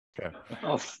Okay,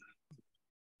 Oh, so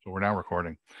we're now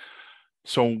recording.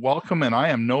 So welcome, and I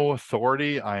am no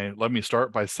authority. Let me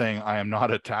start by saying I am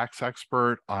not a tax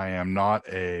expert. I am not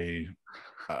a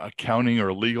accounting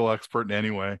or legal expert in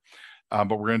any way. But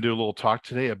we're going to do a little talk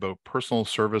today about personal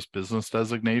service business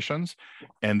designations.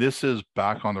 And this is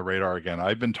back on the radar again.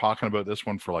 I've been talking about this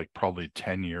one for like probably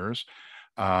 10 years.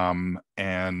 And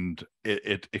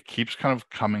it keeps kind of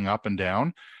coming up and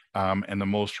down. And the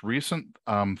most recent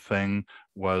thing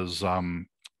was the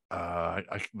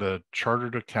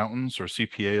Chartered Accountants or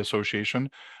CPA Association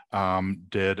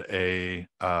did a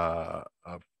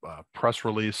press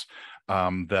release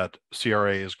that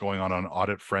CRA is going on an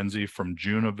audit frenzy from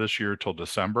June of this year till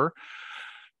December,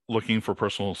 looking for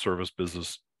personal service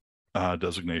business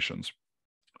designations.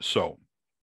 So,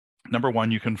 number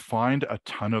one, you can find a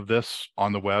ton of this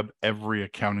on the web. Every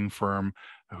accounting firm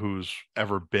who's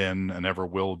ever been and ever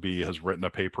will be has written a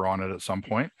paper on it at some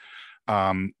point.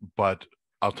 But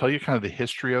I'll tell you kind of the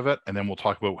history of it, and then we'll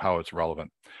talk about how it's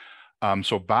relevant.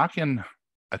 So back in,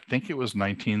 I think it was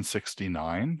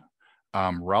 1969,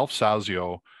 Ralph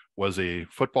Sazio was a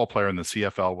football player in the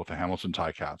CFL with the Hamilton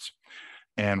Ticats.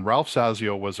 And Ralph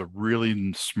Sazio was a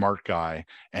really smart guy.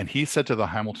 And he said to the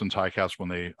Hamilton Ticats when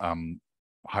they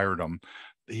hired him,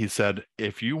 he said,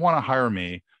 if you want to hire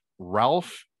me,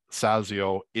 Ralph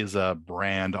Sazio is a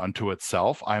brand unto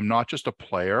itself. I am not just a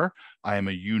player. I am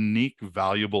a unique,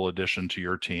 valuable addition to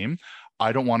your team.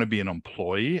 I don't want to be an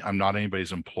employee. I'm not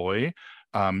anybody's employee.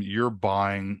 You're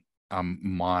buying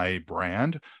my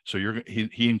brand. So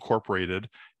he incorporated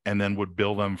and then would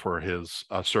bill them for his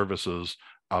services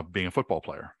of being a football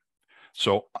player.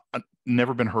 So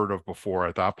never been heard of before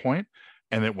at that point,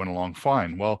 and it went along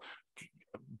fine. Well,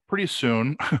 pretty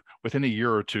soon, within a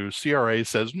year or two, CRA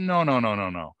says,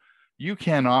 no. You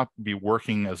cannot be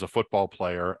working as a football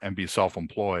player and be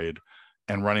self-employed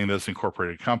and running this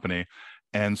incorporated company.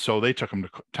 And so they took him to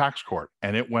tax court,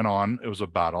 and it went on. It was a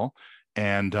battle,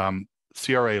 and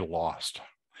CRA lost.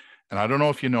 And I don't know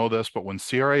if you know this, but when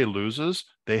CRA loses,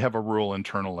 they have a rule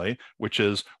internally, which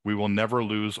is we will never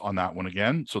lose on that one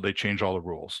again. So they change all the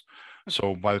rules.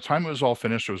 So by the time it was all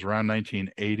finished, it was around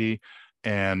 1980,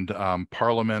 and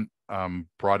Parliament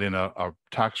brought in a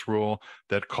tax rule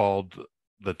that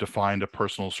defined a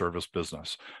personal service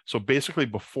business. So basically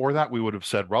before that, we would have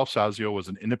said Ralph Sazio was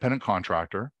an independent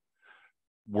contractor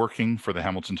working for the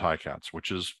Hamilton Ticats, which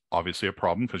is obviously a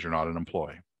problem because you're not an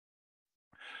employee.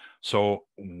 So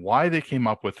why they came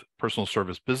up with personal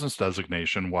service business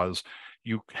designation was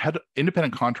you had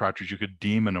independent contractors you could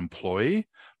deem an employee,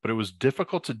 but it was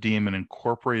difficult to deem an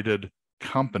incorporated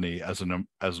company as an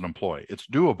employee. It's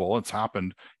doable. It's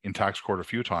happened in tax court a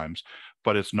few times,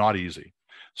 but it's not easy.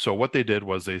 So what they did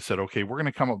was they said, okay, we're going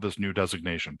to come up with this new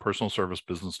designation, personal service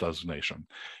business designation.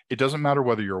 It doesn't matter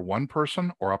whether you're one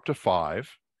person or up to five.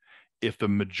 If the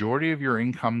majority of your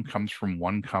income comes from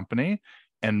one company,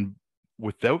 and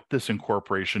without this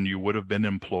incorporation, you would have been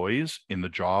employees in the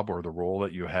job or the role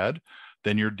that you had,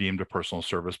 then you're deemed a personal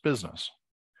service business.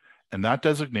 And that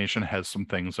designation has some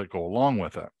things that go along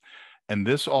with it. And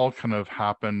this all kind of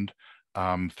happened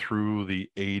through the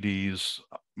 80s.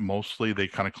 Mostly they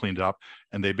kind of cleaned up,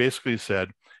 and they basically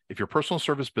said, if you're a personal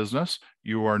service business,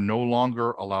 you are no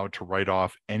longer allowed to write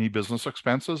off any business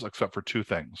expenses except for two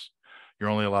things. You're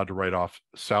only allowed to write off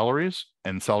salaries,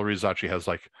 and salaries actually has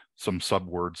like some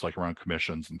subwords like around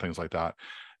commissions and things like that,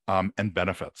 and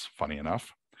benefits, funny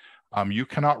enough. You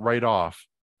cannot write off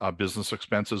business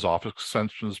expenses, office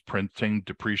expenses, printing,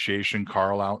 depreciation,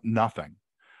 car allowance, nothing.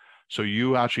 So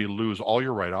you actually lose all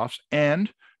your write-offs,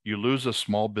 and you lose a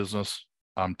small business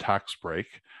tax break,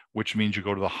 which means you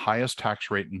go to the highest tax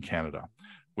rate in Canada,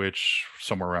 which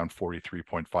somewhere around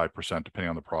 43.5%, depending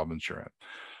on the province you're in.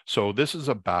 So this is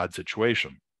a bad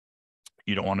situation.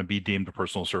 You don't want to be deemed a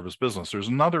personal service business. There's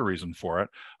another reason for it.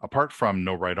 Apart from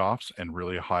no write-offs and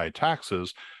really high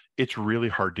taxes, it's really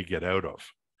hard to get out of.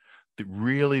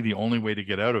 Really, the only way to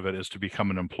get out of it is to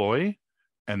become an employee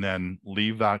and then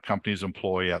leave that company's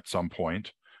employee at some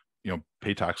point,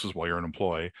 pay taxes while you're an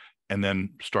employee, and then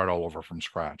start all over from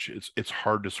scratch. It's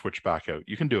hard to switch back out.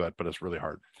 You can do it, but it's really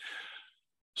hard.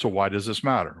 So why does this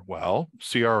matter? Well,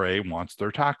 CRA wants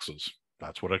their taxes.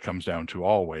 That's what it comes down to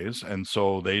always. And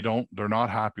so they're not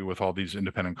happy with all these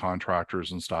independent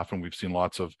contractors and stuff. And we've seen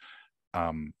lots of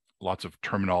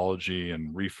terminology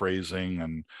and rephrasing,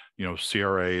 and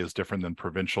CRA is different than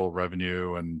provincial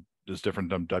revenue and is different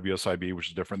than WSIB, which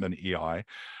is different than EI.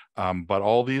 But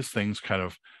all these things kind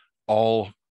of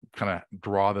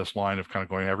draw this line of kind of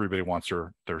going, everybody wants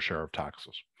their share of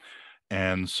taxes.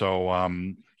 And so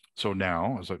So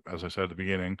now, as I said at the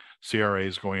beginning, CRA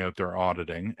is going out there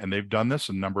auditing, and they've done this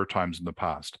a number of times in the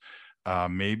past.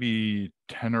 Maybe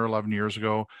 10 or 11 years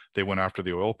ago, they went after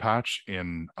the oil patch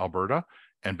in Alberta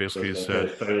and basically said,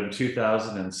 it started in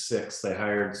 2006. They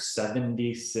hired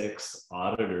 76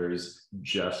 auditors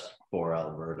just for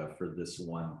Alberta for this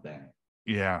one thing.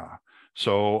 yeah.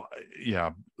 So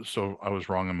yeah, so I was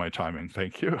wrong in my timing.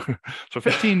 Thank you. So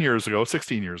 15 years ago,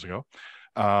 16 years ago.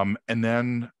 And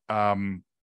then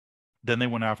they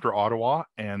went after Ottawa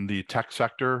and the tech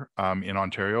sector in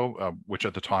Ontario, which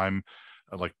at the time,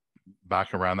 like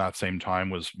back around that same time,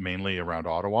 was mainly around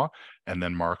Ottawa, and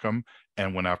then Markham,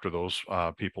 and went after those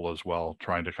people as well,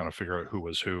 trying to kind of figure out who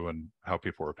was who and how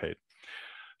people were paid.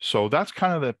 So that's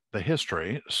kind of the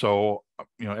history. So,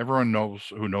 everyone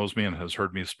who knows me and has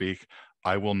heard me speak,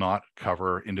 I will not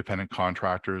cover independent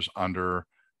contractors under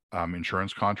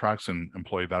insurance contracts and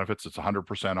employee benefits. It's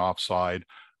 100% offside.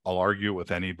 I'll argue with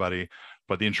anybody,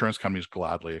 but the insurance companies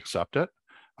gladly accept it.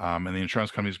 And the insurance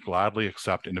companies gladly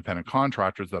accept independent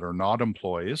contractors that are not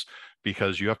employees,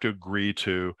 because you have to agree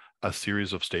to a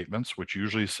series of statements, which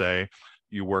usually say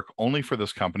you work only for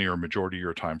this company or majority of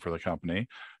your time for the company.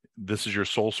 This is your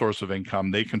sole source of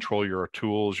income. They control your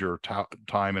tools, your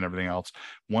time, and everything else.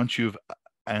 Once you've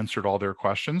answered all their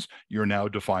questions, you're now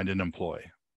defined an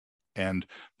employee. And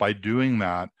by doing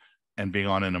that and being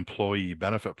on an employee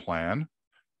benefit plan,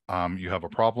 you have a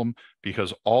problem,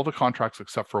 because all the contracts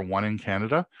except for one in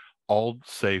Canada all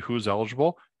say who's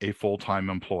eligible: a full-time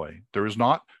employee. There is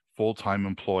not full-time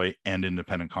employee and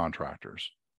independent contractors.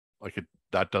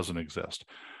 That doesn't exist.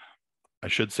 I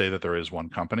should say that there is one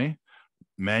company.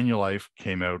 Manulife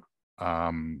came out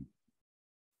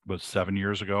about 7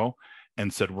 years ago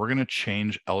and said, we're going to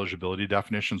change eligibility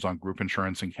definitions on group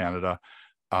insurance in Canada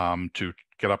to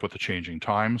get up with the changing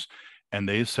times. And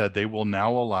they said they will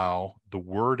now allow the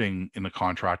wording in the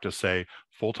contract to say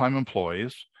full-time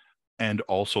employees, and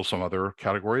also some other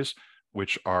categories,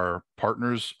 which are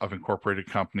partners of incorporated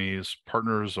companies,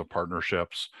 partners of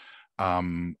partnerships,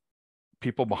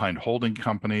 people behind holding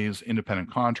companies, independent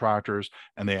contractors,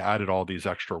 and they added all these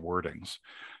extra wordings.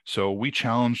 So we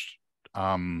challenged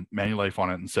Manulife on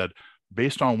it and said,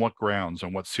 based on what grounds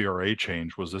and what CRA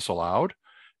change was this allowed?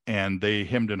 And they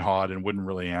hemmed and hawed and wouldn't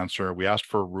really answer. We asked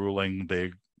for a ruling.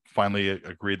 They finally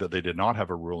agreed that they did not have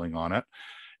a ruling on it.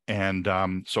 And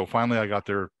so finally I got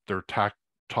their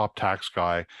top tax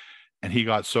guy, and he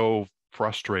got so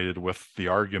frustrated with the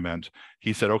argument.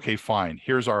 He said, okay, fine,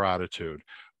 here's our attitude.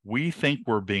 We think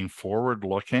we're being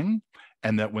forward-looking,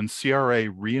 and that when CRA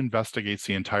reinvestigates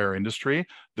the entire industry,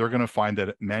 they're going to find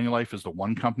that Manulife is the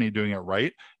one company doing it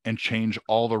right, and change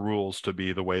all the rules to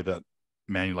be the way that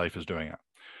Manulife is doing it.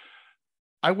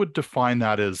 I would define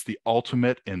that as the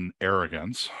ultimate in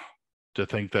arrogance, to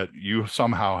think that you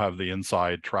somehow have the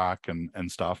inside track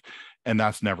and stuff, and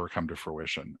that's never come to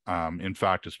fruition. In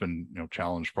fact, it's been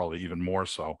challenged probably even more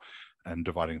so, and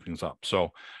dividing things up.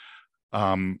 So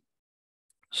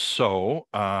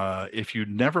if you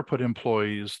never put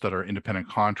employees that are independent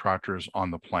contractors on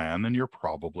the plan, then you're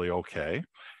probably okay.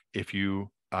 If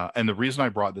you and the reason I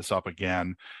brought this up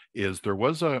again is there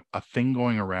was a thing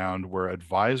going around where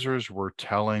advisors were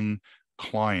telling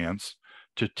clients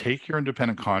to take your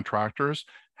independent contractors,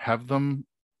 have them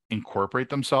incorporate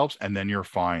themselves, and then you're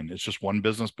fine. It's just one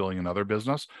business billing another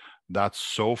business. That's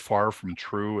so far from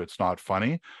true. It's not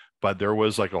funny, but there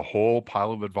was like a whole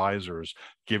pile of advisors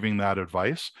giving that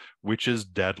advice, which is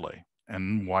deadly.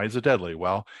 And why is it deadly?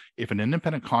 Well, if an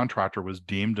independent contractor was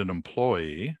deemed an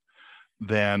employee,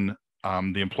 then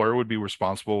the employer would be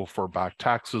responsible for back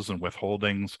taxes and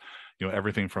withholdings,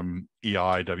 everything from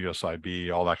EI,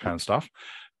 WSIB, all that kind of stuff.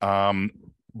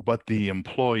 But the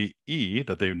employee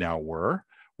that they now were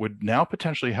would now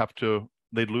potentially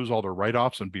they'd lose all their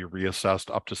write-offs and be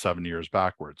reassessed up to 7 years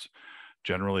backwards.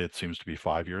 Generally, it seems to be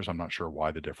 5 years. I'm not sure why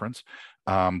the difference.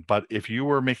 But if you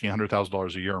were making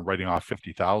 $100,000 a year and writing off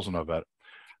 50,000 of it,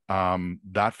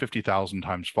 that 50,000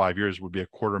 times 5 years would be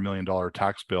 $250,000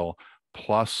 tax bill,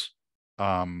 plus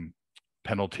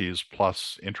penalties,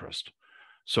 plus interest.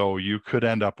 So you could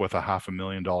end up with a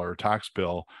 $500,000 tax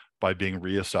bill by being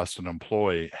reassessed an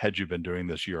employee had you been doing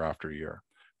this year after year,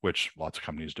 which lots of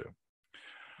companies do.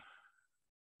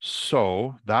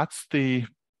 So that's the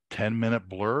 10-minute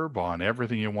blurb on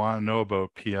everything you want to know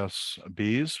about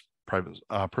PSBs,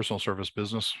 personal service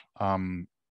business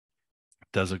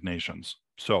designations.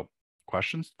 So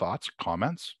questions, thoughts,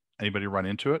 comments? Anybody run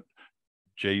into it?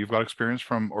 Jay, you've got experience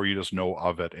from, or you just know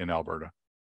of it in Alberta?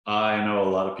 I know a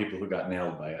lot of people who got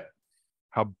nailed by it.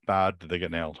 How bad did they get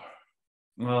nailed?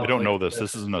 Well, I don't know this.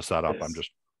 This isn't a setup. I'm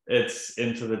just. It's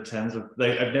into the tens of,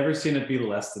 like, I've never seen it be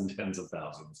less than tens of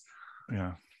thousands.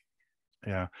 Yeah.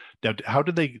 Yeah. Now, how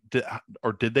did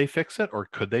did they fix it, or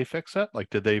could they fix it? Like,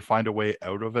 did they find a way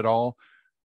out of it all?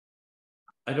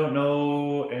 I don't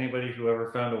know anybody who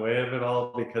ever found a way of it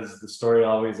all, because the story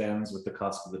always ends with the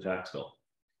cost of the tax bill.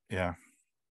 Yeah.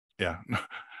 Yeah.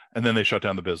 And then they shut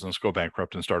down the business, go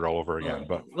bankrupt, and start all over again.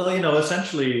 But Well,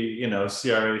 essentially,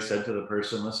 CRA said to the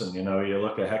person, listen, you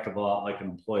look a heck of a lot like an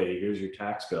employee. Here's your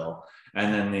tax bill.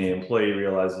 And then the employee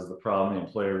realizes the problem, the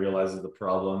employer realizes the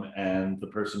problem, and the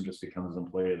person just becomes an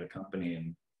employee of the company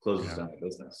and closes yeah, down the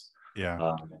business.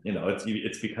 yeah,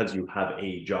 It's because you have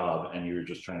a job and you're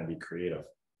just trying to be creative.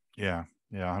 yeah,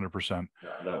 100%.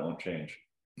 That won't change.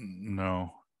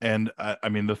 No. And I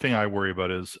mean, the thing I worry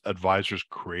about is advisors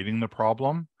creating the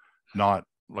problem, not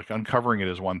like uncovering it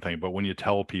is one thing, but when you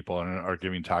tell people and are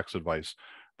giving tax advice,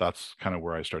 that's kind of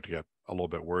where I start to get a little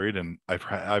bit worried. And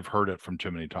I've heard it from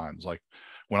too many times. Like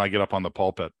when I get up on the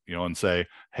pulpit, and say,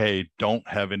 hey, don't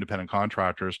have independent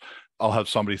contractors, I'll have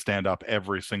somebody stand up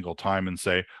every single time and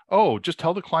say, oh, just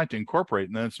tell the client to incorporate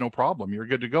and then it's no problem. You're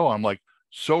good to go. I'm like,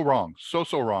 so wrong, so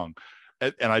wrong.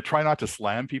 And I try not to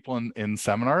slam people in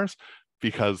seminars,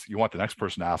 because you want the next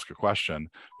person to ask a question,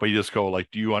 but you just go like,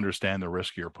 do you understand the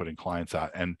risk you're putting clients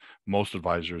at? And most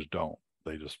advisors don't.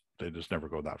 They just never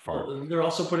go that far. Well, they're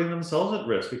also putting themselves at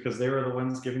risk because they were the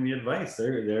ones giving the advice.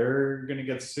 They're going to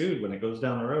get sued when it goes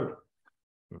down the road.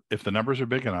 If the numbers are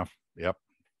big enough. Yep.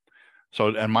 So,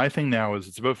 and my thing now is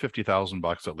it's about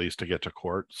 $50,000 at least to get to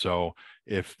court. So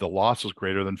if the loss is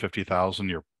greater than 50,000,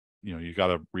 you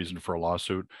got a reason for a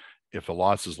lawsuit. If the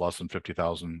loss is less than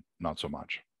 50,000, not so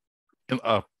much.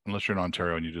 Unless you're in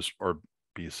Ontario and or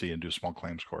BC and do small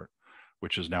claims court,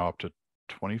 which is now up to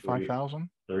 25,000.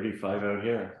 35 out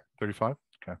here. 35.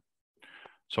 Okay.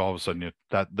 So all of a sudden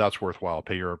that's worthwhile.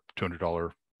 Pay your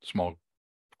 $200 small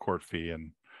court fee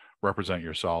and represent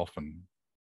yourself,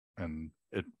 and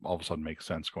it all of a sudden makes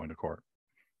sense going to court,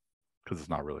 because it's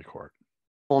not really court.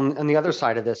 Well, and the other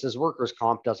side of this is workers'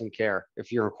 comp doesn't care if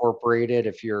you're incorporated,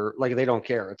 if you're like, they don't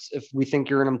care. It's if we think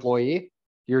you're an employee,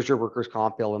 here's your workers'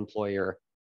 comp bill, employer.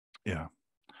 Yeah.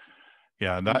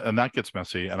 Yeah. And that gets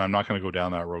messy, and I'm not going to go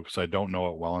down that road because I don't know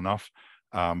it well enough.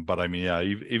 But I mean, yeah,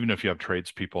 even if you have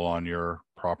tradespeople on your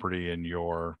property in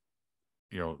your,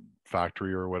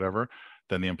 factory or whatever,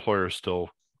 then the employer is still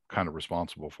kind of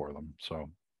responsible for them. So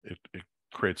it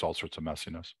creates all sorts of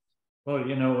messiness. Well,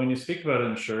 when you speak about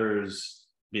insurers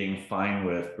being fine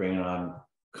with bringing on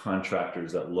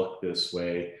contractors that look this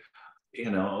way,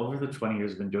 over the 20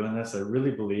 years I've been doing this, I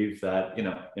really believe that,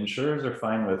 insurers are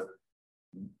fine with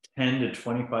 10 to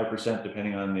 25%,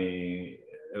 depending on the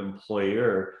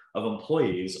employer, of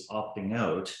employees opting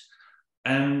out.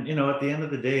 And, at the end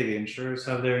of the day, the insurers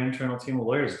have their internal team of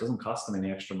lawyers. It doesn't cost them any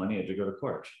extra money to go to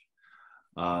court.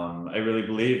 I really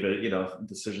believe that,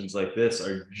 decisions like this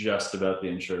are just about the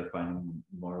insurer finding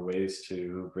more ways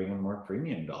to bring in more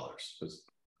premium dollars, because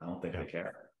I don't think they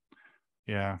care.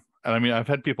 Yeah. And I mean, I've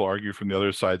had people argue from the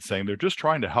other side saying they're just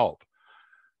trying to help.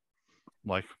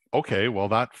 Like, okay, well,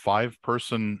 that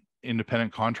 5-person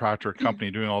independent contractor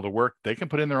company doing all the work, they can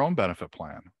put in their own benefit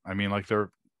plan. I mean, like there's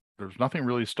nothing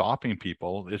really stopping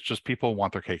people. It's just people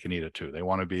want their cake and eat it too. They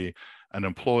want to be an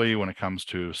employee when it comes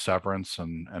to severance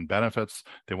and benefits.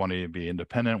 They want to be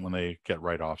independent when they get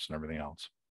write-offs and everything else.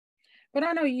 But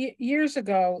I know years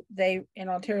ago, in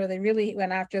Ontario, they really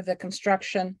went after the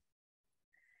construction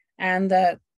and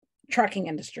the trucking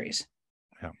industries.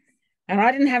 Yeah. And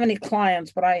I didn't have any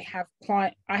clients, but I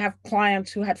have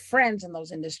clients who had friends in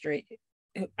those industries,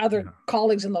 other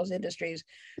colleagues in those industries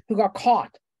who got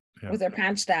caught with their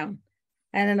pants down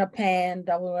and ended up paying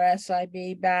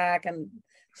WSIB back and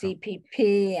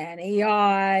CPP and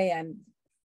EI and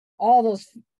all those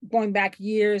going back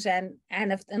years, and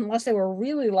unless they were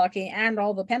really lucky, and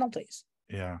all the penalties.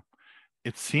 Yeah.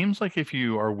 It seems like if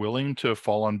you are willing to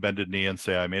fall on bended knee and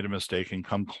say, I made a mistake, and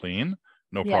come clean,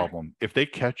 no problem. If they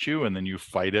catch you and then you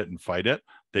fight it,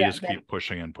 they just keep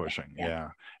pushing and pushing.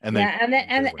 And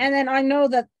then I know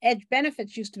that edge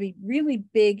benefits used to be really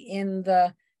big in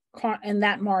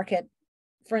that market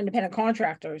for independent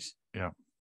contractors. Yeah.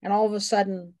 And all of a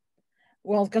sudden,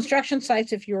 well, construction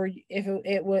sites, if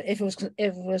it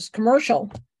was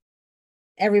commercial,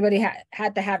 everybody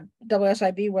had to have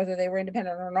WSIB whether they were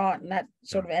independent or not, and that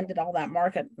sort of ended all that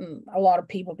market. And a lot of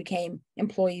people became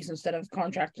employees instead of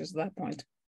contractors at that point.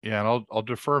 Yeah, and I'll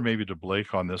defer maybe to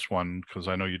Blake on this one, because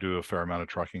I know you do a fair amount of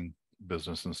trucking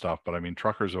business and stuff, but I mean,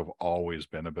 truckers have always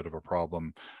been a bit of a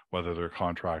problem, whether they're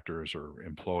contractors or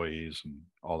employees and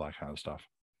all that kind of stuff.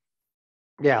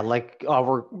 Yeah, like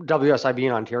our WSIB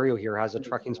in Ontario here has a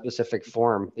trucking specific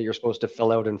form that you're supposed to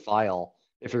fill out and file.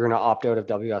 If you're going to opt out of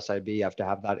WSIB, you have to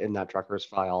have that in that trucker's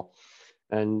file.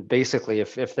 And basically,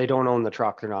 if they don't own the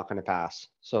truck, they're not going to pass.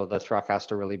 So the truck has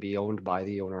to really be owned by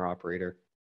the owner operator.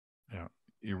 Yeah,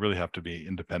 you really have to be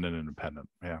independent.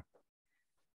 Yeah,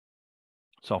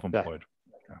 self-employed.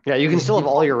 Yeah, you can still have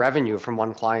all your revenue from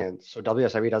one client. So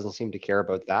WSIB doesn't seem to care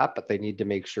about that, but they need to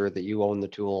make sure that you own the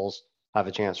tools, have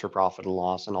a chance for profit and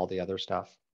loss, and all the other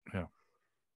stuff. Yeah.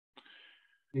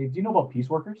 Dave, do you know about piece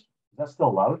workers? Is that still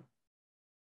allowed?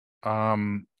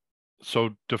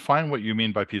 So define what you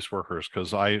mean by piece workers,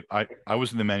 because I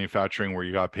was in the manufacturing where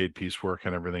you got paid piecework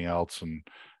and everything else, and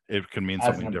it can mean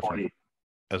something different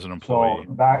as an employee.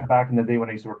 So back in the day when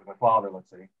I used to work with my father, let's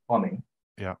say plumbing,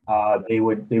 yeah, they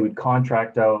would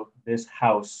contract out this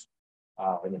house,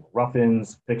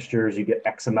 rough-ins, fixtures. You get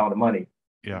X amount of money.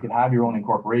 Yeah, you could have your own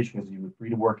incorporation because you were free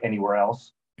to work anywhere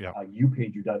else. Yeah, you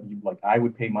paid I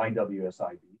would pay my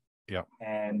WSIB. Yeah,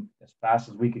 and as fast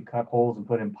as we could cut holes and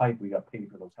put in pipe, we got paid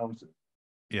for those houses.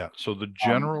 Yeah. So the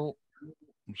general,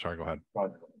 I'm sorry, go ahead.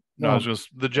 No, I was just,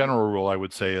 the general rule I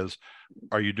would say is,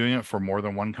 are you doing it for more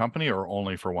than one company or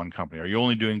only for one company? Are you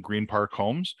only doing Green Park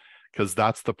Homes? Because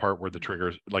that's the part where the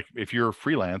triggers, like if you're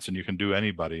freelance and you can do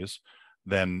anybody's,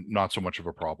 then not so much of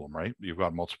a problem, right? You've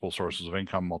got multiple sources of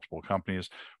income, multiple companies,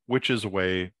 which is a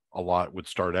way a lot would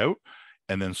start out.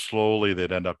 And then slowly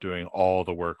they'd end up doing all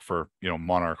the work for,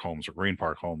 Monarch Homes or Green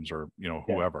Park Homes or,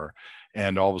 whoever.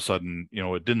 And all of a sudden,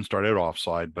 it didn't start out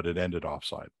offside, but it ended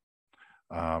offside.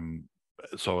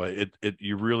 So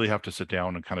you really have to sit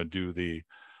down and kind of do the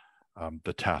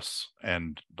tests.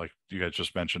 And like you guys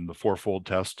just mentioned, the fourfold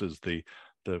test is the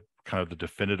kind of the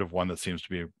definitive one that seems to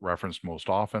be referenced most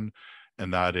often.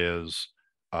 And that is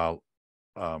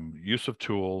use of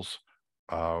tools,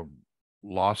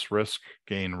 loss risk,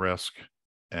 gain risk,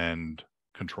 and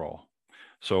control.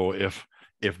 So if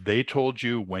they told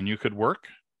you when you could work,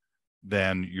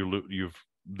 then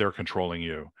they're controlling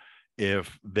you.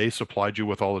 If they supplied you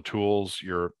with all the tools,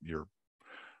 your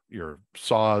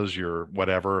saws, your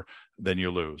whatever, then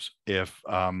you lose. If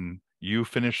you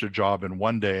finish a job in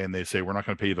one day and they say, we're not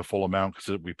going to pay you the full amount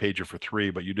because we paid you for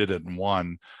 3, but you did it in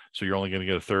 1, so you're only going to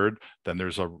get a third, then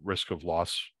there's a risk of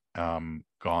loss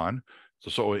gone.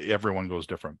 So everyone goes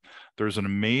different. There's an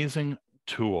amazing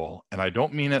tool, and I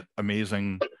don't mean it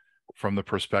amazing from the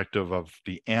perspective of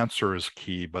the answer is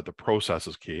key, but the process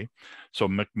is key. So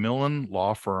Macmillan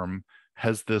Law Firm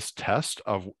has this test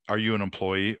of, are you an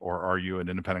employee or are you an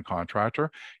independent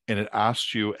contractor? And it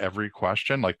asks you every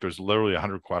question, like there's literally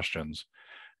 100 questions,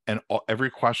 and every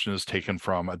question is taken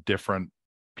from a different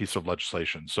piece of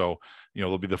legislation. So,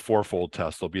 there'll be the fourfold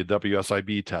test, there'll be a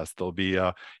WSIB test, there'll be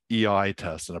a EI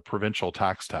test and a provincial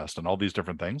tax test and all these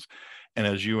different things. And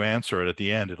as you answer it at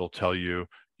the end, it'll tell you,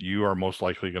 you are most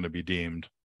likely going to be deemed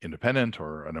independent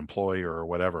or an employee or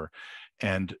whatever.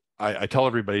 And I tell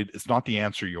everybody, it's not the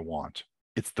answer you want.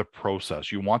 It's the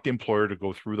process. You want the employer to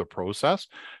go through the process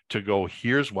to go,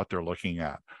 here's what they're looking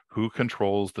at. Who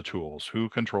controls the tools? Who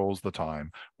controls the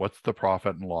time? What's the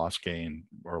profit and loss gain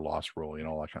or loss rule?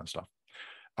 All that kind of stuff.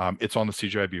 It's on the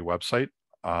CGIB website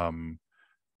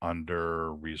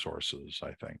under resources,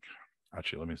 I think.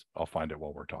 Actually, I'll find it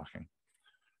while we're talking.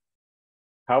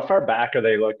 How far back are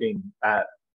they looking at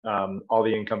all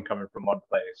the income coming from one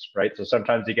place, right? So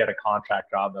sometimes you get a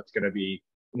contract job that's going to be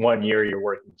 1 year you're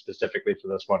working specifically for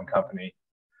this one company.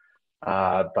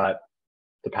 But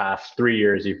the past 3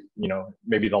 years,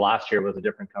 maybe the last year was a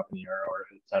different company or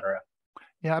et cetera.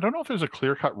 Yeah, I don't know if there's a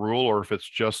clear-cut rule or if it's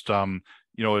just,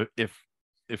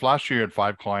 if last year you had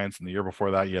 5 clients and the year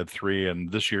before that you had 3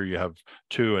 and this year you have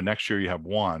 2 and next year you have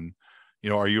 1,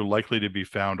 are you likely to be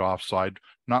found offside?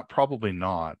 Probably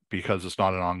not, because it's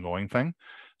not an ongoing thing.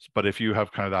 But if you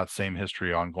have kind of that same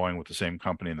history ongoing with the same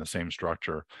company and the same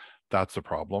structure, that's the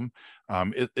problem.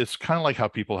 It's kind of like how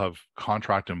people have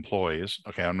contract employees.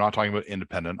 Okay, I'm not talking about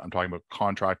independent, I'm talking about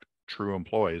contract true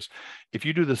employees. If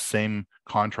you do the same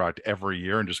contract every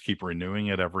year and just keep renewing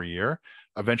it every year,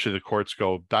 eventually the courts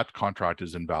go, that contract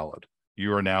is invalid.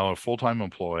 You are now a full-time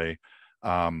employee.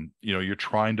 You're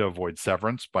trying to avoid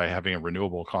severance by having a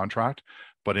renewable contract,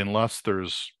 but unless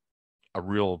there's a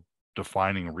real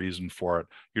defining reason for it,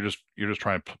 you're just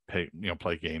trying to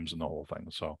play games in the whole thing.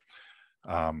 So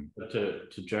but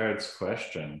to Jared's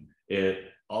question, it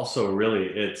also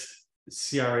it's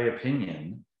CRA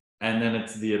opinion, and then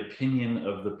it's the opinion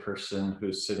of the person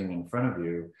who's sitting in front of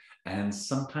you, and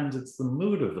sometimes it's the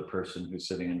mood of the person who's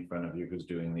sitting in front of you who's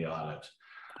doing the audit.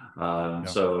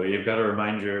 So you've got to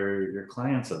remind your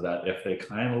clients of that. If they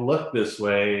kind of look this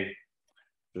way,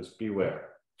 just beware.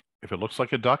 If it looks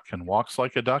like a duck and walks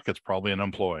like a duck, it's probably an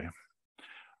employee.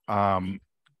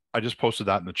 I just posted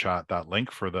that in the chat, that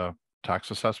link for the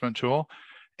tax assessment tool.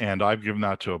 And I've given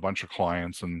that to a bunch of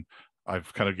clients, and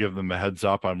I've kind of given them a heads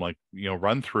up. I'm like,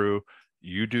 run through,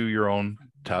 you do your own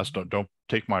test. Don't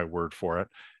take my word for it.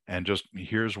 And just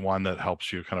here's one that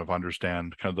helps you kind of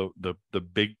understand kind of the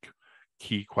big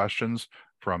key questions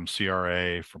from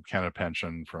CRA, from Canada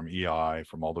Pension, from EI,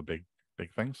 from all the big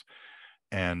things.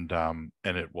 And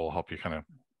it will help you kind of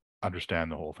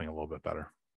understand the whole thing a little bit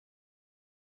better.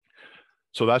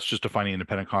 So that's just defining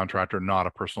independent contractor, not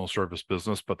a personal service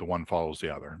business, but the one follows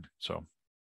the other. So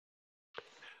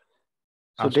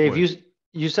Dave,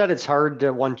 you said it's hard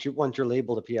to once you're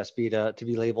labeled a PSB to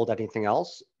be labeled anything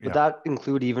else. Would that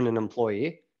include even an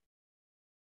employee?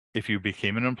 If you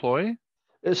became an employee?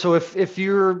 So if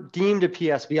you're deemed a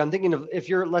PSB, I'm thinking of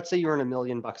let's say you're in $1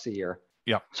 million a year.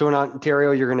 Yeah. So in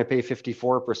Ontario, you're going to pay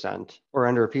 54%, or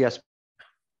under a PSB,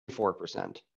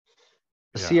 4%.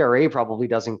 The CRA probably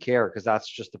doesn't care because that's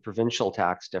just the provincial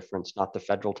tax difference, not the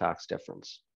federal tax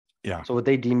difference. Yeah. So would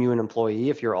they deem you an employee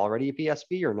if you're already a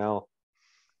PSB or no?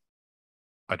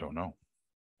 I don't know.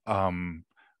 I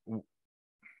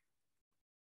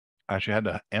actually had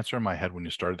to answer in my head when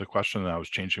you started the question, and I was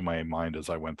changing my mind as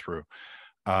I went through.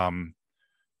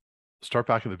 Start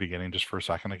back at the beginning just for a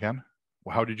second again.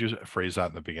 How did you phrase that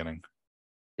in the beginning?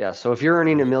 Yeah. So if you're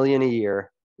earning $1 million a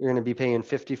year, you're going to be paying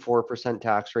 54%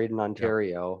 tax rate in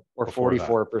Ontario, or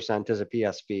 44% as a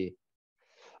PSB.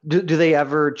 Do they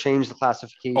ever change the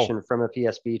classification from a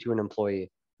PSB to an employee?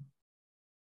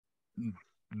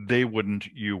 They wouldn't.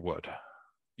 You would.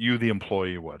 You, the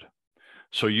employee, would.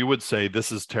 So you would say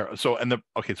this is so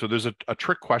there's a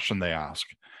trick question they ask,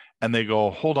 and they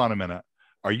go, hold on a minute,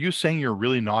 are you saying you're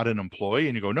really not an employee?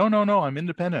 And you go, no, I'm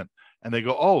independent. And they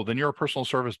go, oh, then you're a personal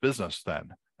service business then.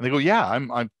 And they go, yeah,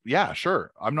 I'm yeah,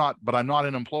 sure, I'm not, but I'm not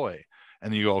an employee.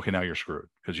 And then you go, okay, now you're screwed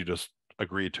because you just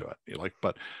agreed to it. You're like,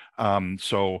 but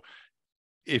so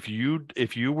if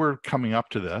you were coming up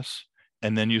to this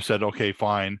and then you said, okay,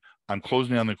 fine, I'm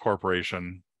closing down the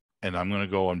corporation and I'm going to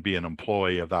go and be an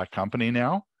employee of that company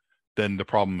now, then the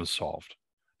problem is solved.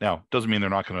 Now, it doesn't mean they're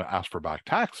not going to ask for back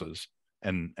taxes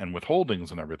and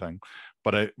withholdings and everything,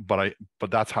 but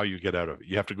that's how you get out of it.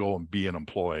 You have to go and be an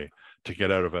employee to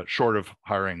get out of it, short of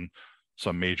hiring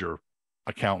some major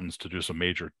accountants to do some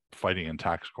major fighting in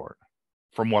tax court,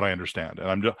 from what I understand.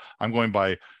 And I'm going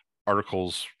by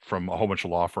articles from a whole bunch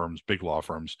of law firms, big law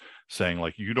firms, saying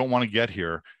like, you don't want to get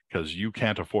here because you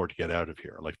can't afford to get out of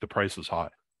here. Like the price is high.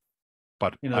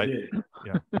 But the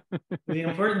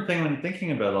important thing when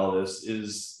thinking about all this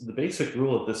is the basic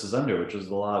rule that this is under, which is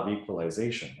the law of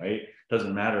equalization, right?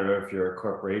 Doesn't matter if you're a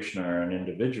corporation or an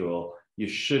individual, you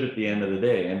should at the end of the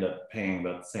day end up paying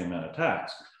about the same amount of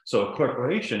tax. So a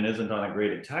corporation isn't on a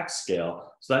graded tax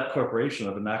scale. So that corporation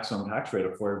with a maximum tax rate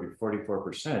of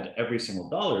 44%, every single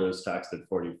dollar is taxed at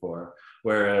 44.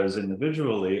 Whereas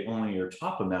individually, only your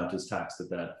top amount is taxed at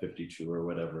that 52 or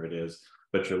whatever it is,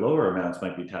 but your lower amounts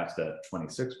might be taxed at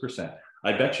 26%.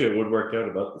 I bet you it would work out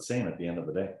about the same at the end of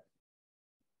the day.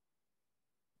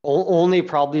 Only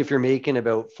probably if you're making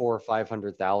about 400,000 or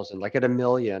 500,000. Like at $1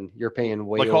 million, you're paying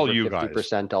way over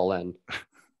 50% all in.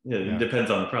 Yeah, it depends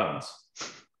on the province.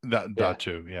 That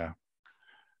too, yeah.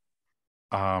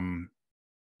 And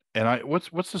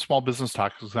what's the small business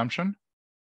tax exemption?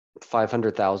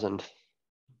 500,000.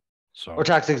 So or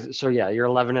so yeah, you're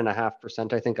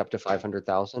 11.5%, I think, up to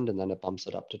 500,000, and then it bumps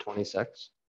it up to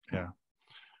 26. Yeah,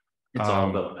 it's all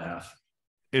about math.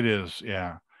 It is,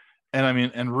 yeah. And I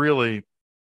mean, and really,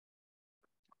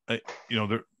 at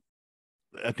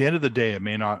the end of the day, it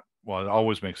may not. Well, it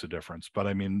always makes a difference, but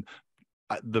I mean,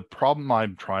 the problem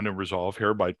I'm trying to resolve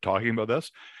here by talking about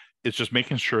this is just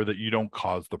making sure that you don't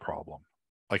cause the problem.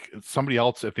 Like somebody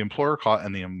else, if the employer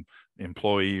and the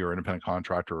employee or independent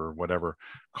contractor or whatever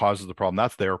causes the problem,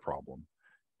 that's their problem.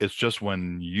 It's just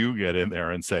when you get in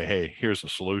there and say, hey, here's a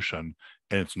solution,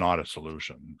 and it's not a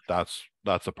solution. That's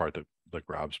the part that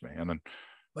grabs me. And then,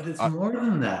 but it's more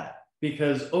than that,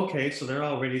 because okay, so they're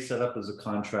already set up as a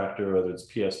contractor, whether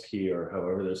it's PSP or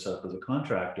however they're set up as a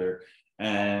contractor.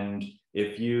 And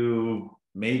if you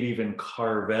maybe even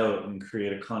carve out and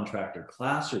create a contractor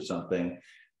class or something,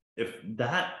 if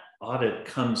that audit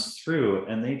comes through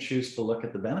and they choose to look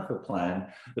at the benefit plan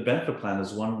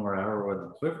is one more arrow in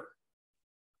the quiver.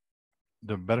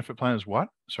 The benefit plan is what?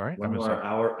 Sorry? One more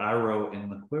arrow in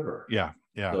the quiver. Yeah.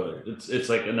 So it's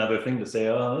like another thing to say,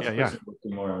 oh, this person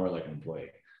looking more and more like an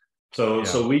employee.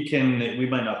 So we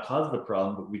might not cause the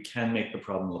problem, but we can make the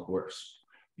problem look worse.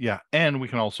 Yeah, and we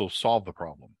can also solve the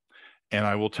problem. And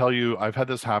I will tell you, I've had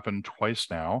this happen twice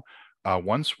now,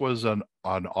 Once was an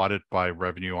audit by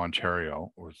Revenue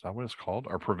Ontario, or is that what it's called?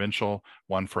 Our provincial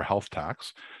one for health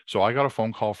tax. So I got a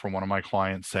phone call from one of my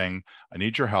clients saying, I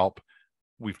need your help.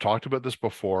 We've talked about this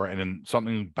before, and then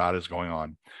something bad is going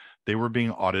on. They were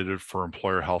being audited for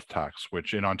employer health tax,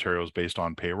 which in Ontario is based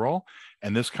on payroll.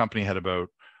 And this company had about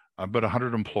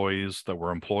 100 employees that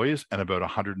were employees and about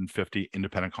 150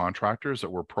 independent contractors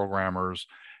that were programmers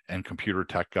and computer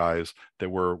tech guys that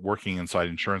were working inside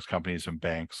insurance companies and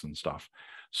banks and stuff.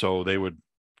 So they would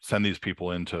send these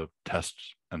people in to test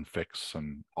and fix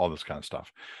and all this kind of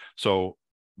stuff. So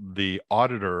the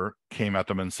auditor came at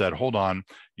them and said, hold on,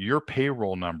 your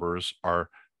payroll numbers are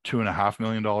 $2.5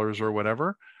 million or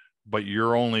whatever, but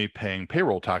you're only paying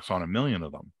payroll tax on 1 million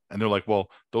of them. And they're like, well,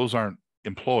 those aren't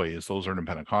employees, those are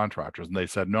independent contractors. And they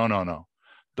said, no,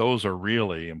 those are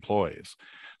really employees.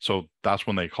 So that's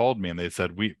when they called me and they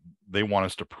said, they want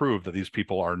us to prove that these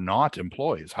people are not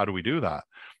employees. How do we do that?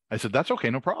 I said, that's okay,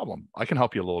 no problem. I can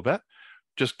help you a little bit.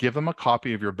 Just give them a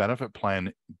copy of your benefit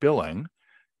plan billing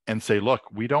and say, look,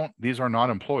 these are not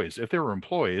employees. If they were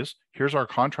employees, here's our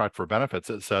contract for benefits.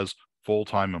 It says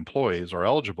full-time employees are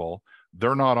eligible.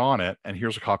 They're not on it. And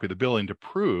here's a copy of the billing to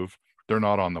prove they're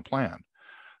not on the plan.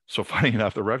 So funny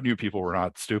enough, the revenue people were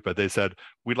not stupid. They said,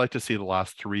 we'd like to see the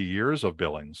last 3 years of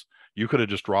billings. You could have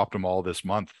just dropped them all this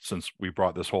month since we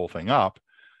brought this whole thing up.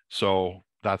 So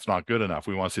that's not good enough.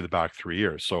 We want to see the back 3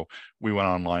 years. So we went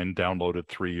online, downloaded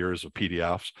 3 years of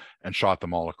PDFs and shot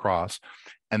them all across.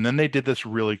 And then they did this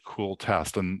really cool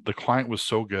test. And the client was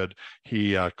so good.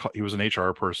 He was an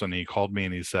HR person. He called me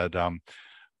and he said,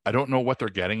 I don't know what they're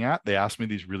getting at. They asked me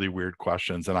these really weird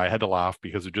questions and I had to laugh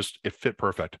because it fit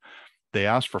perfect. They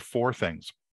asked for 4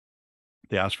 things.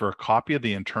 They asked for a copy of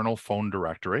the internal phone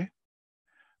directory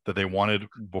that they wanted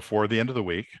before the end of the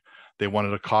week. They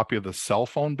wanted a copy of the cell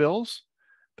phone bills,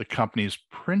 the company's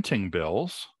printing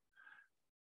bills,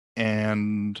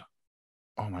 and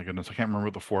oh my goodness, I can't remember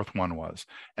what the 4th one was.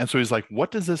 And so he's like,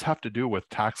 what does this have to do with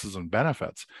taxes and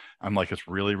benefits? I'm like, it's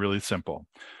really, really simple.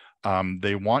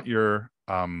 They want your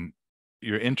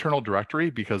internal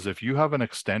directory, because if you have an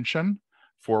extension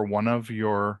for one of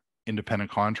your independent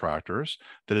contractors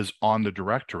that is on the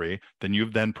directory, then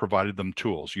you've then provided them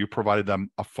tools. You provided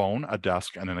them a phone, a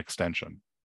desk, and an extension.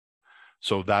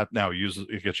 So that now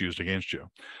it gets used against you.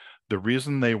 The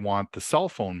reason they want the cell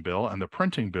phone bill and the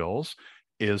printing bills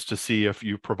is to see if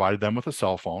you provided them with a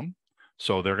cell phone.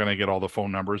 So they're going to get all the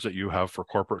phone numbers that you have for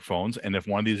corporate phones. And if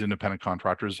one of these independent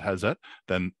contractors has it,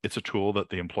 then it's a tool that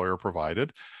the employer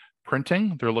provided.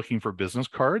 Printing, they're looking for business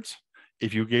cards.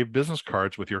 If you gave business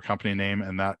cards with your company name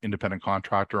and that independent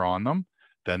contractor on them,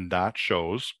 then that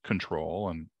shows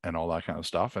control and all that kind of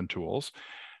stuff and tools.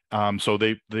 So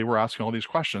they were asking all these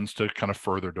questions to kind of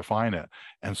further define it.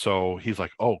 And so he's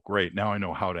like, oh, great. Now I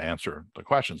know how to answer the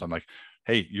questions. I'm like,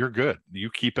 hey, you're good.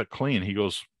 You keep it clean. He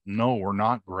goes, no, we're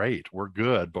not great. We're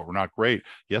good, but we're not great.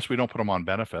 Yes, we don't put them on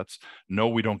benefits. No,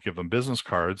 we don't give them business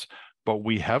cards, but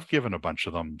we have given a bunch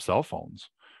of them cell phones.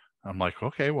 I'm like,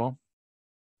 okay, well,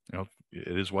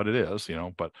 it is what it is,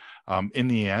 but in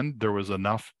the end, there was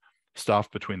enough stuff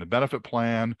between the benefit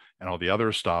plan and all the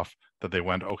other stuff that they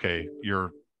went, okay,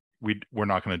 we're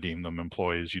not going to deem them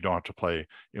employees. You don't have to pay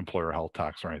employer health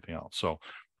tax or anything else. So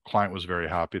client was very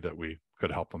happy that we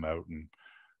could help them out and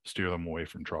steer them away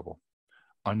from trouble.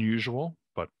 Unusual,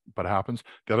 but happens.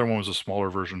 The other one was a smaller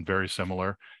version, very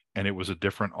similar, and it was a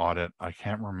different audit. I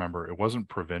can't remember. It wasn't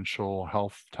provincial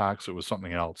health tax. It was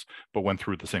something else, but went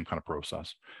through the same kind of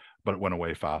process, but it went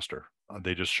away faster.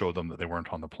 They just showed them that they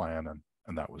weren't on the plan,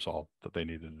 and that was all that they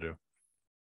needed to do.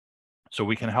 So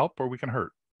we can help or we can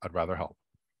hurt. I'd rather help.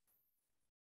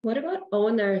 What about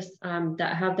owners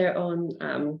that have their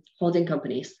own holding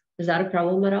companies? Is that a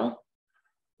problem at all?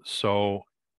 So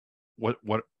what?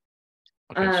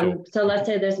 Okay, so let's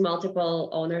say there's multiple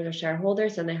owners or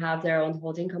shareholders and they have their own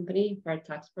holding company for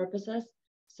tax purposes.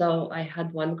 So I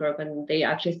had one group and they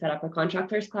actually set up a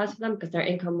contractors class for them because their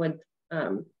income would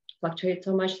fluctuate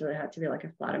so much. So they had to be like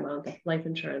a flat amount of life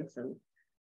insurance and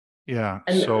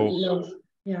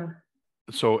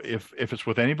so if it's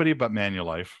with anybody but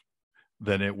Manulife,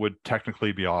 then it would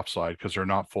technically be offside because they're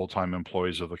not full-time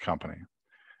employees of the company.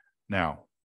 Now,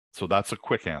 so that's a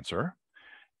quick answer.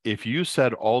 If you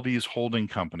said all these holding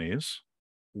companies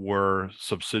were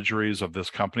subsidiaries of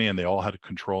this company and they all had a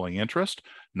controlling interest,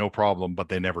 no problem, but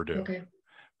they never do. Okay.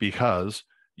 Because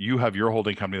you have your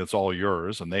holding company that's all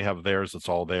yours and they have theirs that's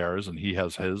all theirs and he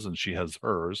has his and she has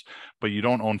hers, but you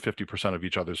don't own 50% of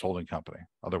each other's holding company.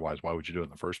 Otherwise, why would you do it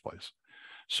in the first place?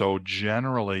 So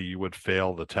generally you would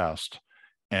fail the test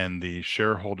and the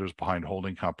shareholders behind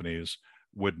holding companies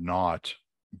would not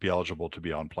be eligible to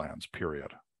be on plans,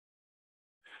 period.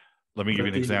 Let me give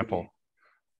you an example.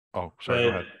 Oh, sorry, go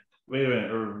ahead. Wait a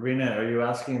minute, Rena, are you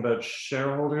asking about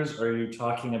shareholders? Or are you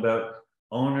talking about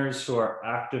owners who are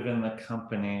active in the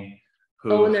company?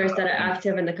 Owners that are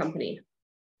active in the company.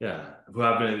 Yeah, who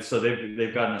have been, so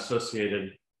they've got an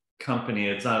associated company.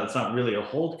 It's not really a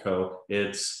holdco.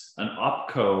 It's an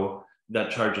opco that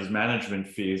charges management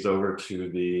fees over to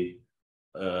the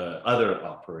other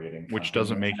operating company. Which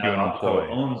doesn't make you an opco employee.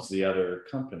 Owns the other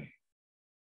company.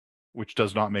 Which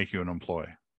does not make you an employee.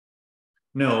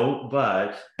 No,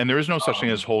 but and there is no such thing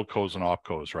as holdcos and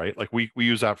opcos, right? Like we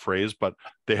use that phrase, but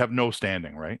they have no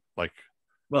standing, right? Like,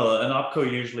 well, an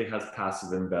opco usually has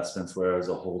passive investments, whereas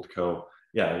a holdco,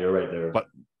 yeah, you're right there. But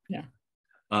yeah,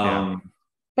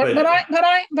 but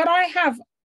I have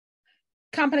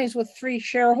companies with 3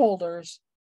 shareholders,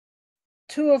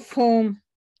 2 of whom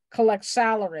collect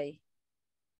salary,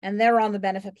 and they're on the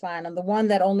benefit plan, and the one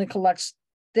that only collects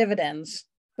dividends.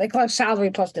 They collect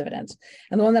salary plus dividends.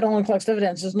 And the one that only collects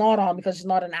dividends is not on because he's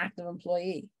not an active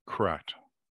employee. Correct.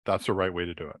 That's the right way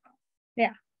to do it.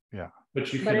 Yeah. Yeah.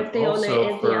 But if the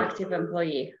owner is the active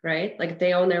employee, right? Like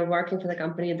the owner working for the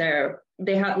company,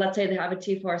 they have, let's say they have a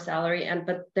T4 salary,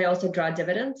 but they also draw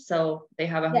dividends. So they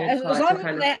have a whole as long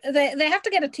as they have to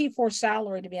get a T4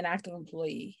 salary to be an active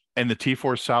employee. And the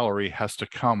T4 salary has to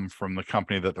come from the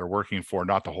company that they're working for,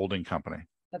 not the holding company.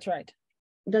 That's right.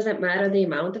 Does it matter the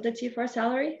amount of the T4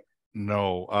 salary?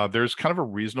 No, there's kind of a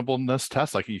reasonableness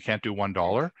test. Like you can't do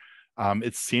 $1.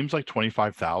 It seems like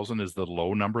 25,000 is the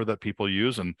low number that people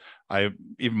use. And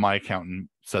even my accountant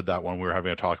said that when we were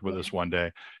having a talk about this one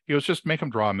day. He was just make them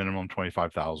draw a minimum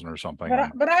 25,000 or something.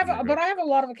 But I have a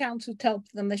lot of accountants who tell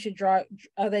them they should draw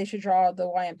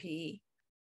the YMPE.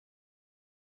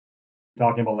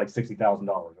 Talking about like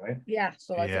 $60,000, right? Yeah.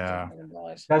 So like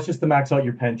 $60,000. That's just to max out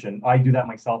your pension. I do that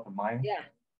myself in mine. Yeah.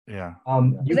 Yeah.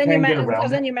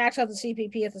 Then you max out the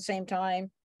CPP at the same time.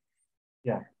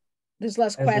 Yeah. There's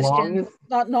less questions. It's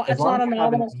not a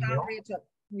nominal salary, it's a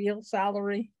real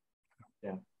salary.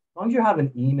 Yeah. As long as you have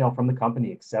an email from the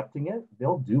company accepting it,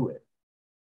 they'll do it.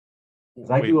 Because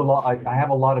I do a lot, I have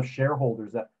a lot of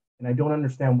shareholders and I don't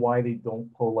understand why they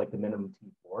don't pull like the minimum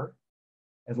T4.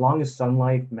 As long as Sun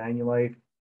Life, Manulife,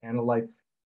 Canada Life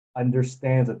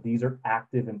understands that these are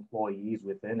active employees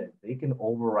within it, they can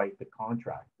overwrite the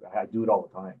contract. I do it all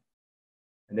the time.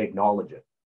 And they acknowledge it.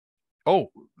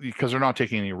 Oh, because they're not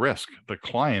taking any risk. The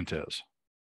client is.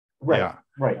 Right. Yeah.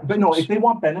 Right. But no, if they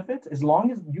want benefits, as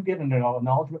long as you get an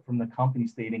acknowledgement from the company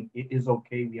stating it is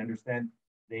okay, we understand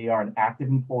they are an active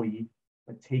employee,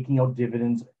 but taking out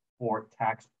dividends for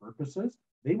tax purposes,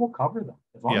 they will cover them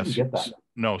as long as you get that.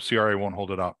 No, CRA won't hold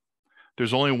it up.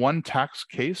 There's only one tax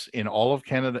case in all of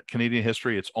Canadian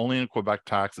history. It's only in Quebec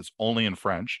tax. It's only in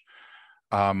French,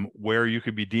 where you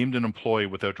could be deemed an employee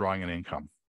without drawing an income.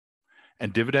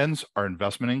 And dividends are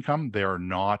investment income. They are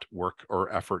not work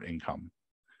or effort income.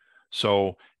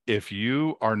 So if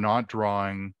you are not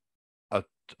drawing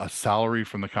a salary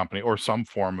from the company or some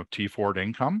form of T4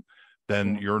 income,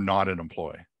 then you're not an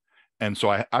employee. And so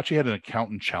I actually had an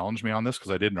accountant challenge me on this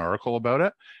because I did an article about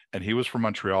it. And he was from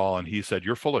Montreal and he said,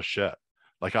 "You're full of shit.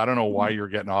 Like, I don't know why you're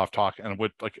getting off talking."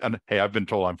 And hey, I've been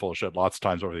told I'm full of shit lots of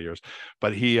times over the years.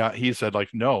 But he said, like,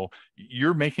 no,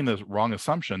 you're making the wrong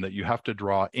assumption that you have to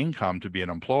draw income to be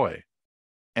an employee.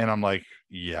 And I'm like,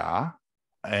 yeah.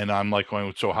 And I'm like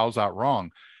going, so how's that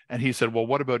wrong? And he said, well,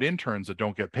 what about interns that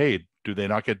don't get paid? Do they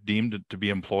not get deemed to be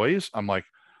employees? I'm like,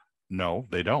 no,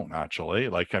 they don't actually.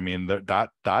 Like, I mean, that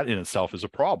in itself is a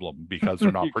problem because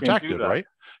they're not protected, right?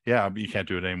 Yeah, but you can't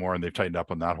do it anymore. And they've tightened up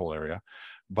on that whole area.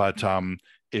 But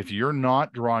if you're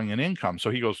not drawing an income, so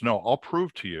he goes, no, I'll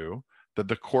prove to you that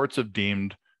the courts have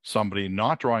deemed somebody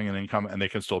not drawing an income and they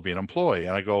can still be an employee.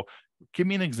 And I go, give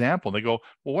me an example. And they go,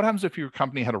 well, what happens if your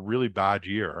company had a really bad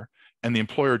year and the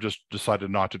employer just decided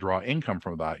not to draw income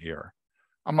from that year?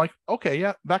 I'm like, okay,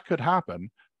 yeah, that could happen.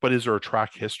 But is there a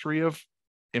track history of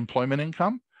employment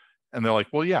income? And they're like,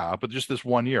 well, yeah, but just this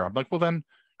one year. I'm like, well, then,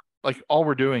 like, all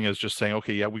we're doing is just saying,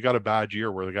 okay, yeah, we got a bad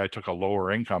year where the guy took a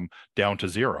lower income down to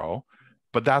zero,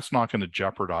 but that's not going to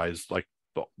jeopardize like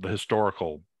the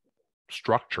historical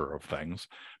structure of things.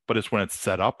 But it's when it's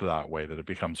set up that way that it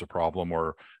becomes a problem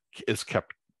or is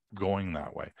kept going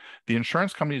that way. The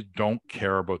insurance companies don't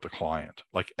care about the client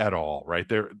like at all, right?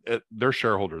 Their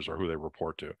shareholders are who they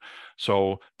report to.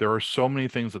 So there are so many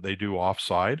things that they do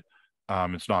offside.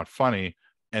 It's not funny.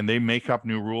 And they make up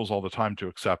new rules all the time to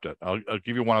accept it. I'll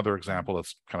give you one other example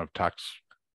that's kind of tax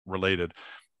related.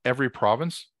 Every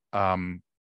province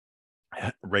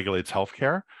regulates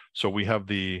healthcare. So we have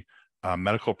the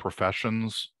medical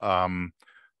professions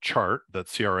chart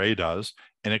that CRA does,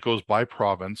 and it goes by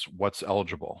province what's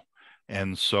eligible.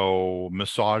 And so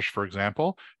massage, for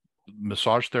example,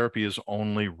 massage therapy is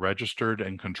only registered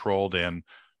and controlled in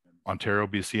Ontario,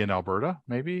 BC, and Alberta,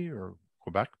 maybe, or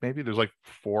Quebec, maybe. There's like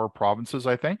 4 provinces,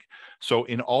 I think. So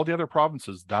in all the other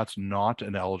provinces, that's not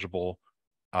an eligible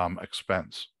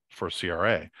expense for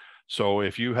CRA. So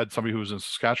if you had somebody who was in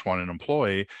Saskatchewan, an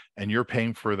employee, and you're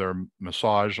paying for their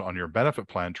massage on your benefit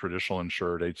plan, traditional,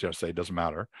 insured, HSA, doesn't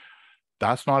matter,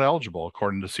 that's not eligible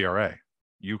according to CRA.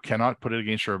 You cannot put it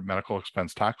against your medical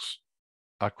expense tax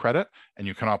credit, and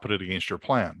you cannot put it against your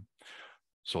plan.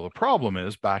 So the problem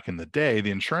is, back in the day,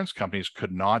 the insurance companies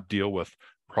could not deal with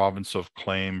province of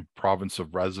claim, province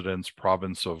of residence,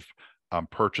 province of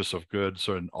purchase of goods,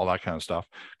 and all that kind of stuff,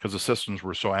 because the systems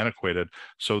were so antiquated.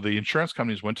 So the insurance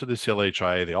companies went to the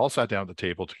CLHIA, they all sat down at the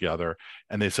table together,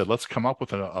 and they said, let's come up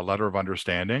with a letter of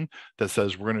understanding that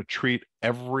says we're going to treat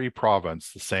every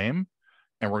province the same,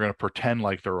 and we're going to pretend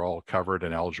like they're all covered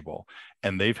and eligible.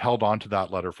 And they've held on to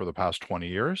that letter for the past 20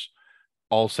 years,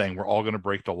 all saying we're all going to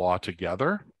break the law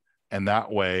together. And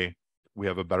that way we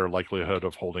have a better likelihood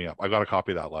of holding up. I got a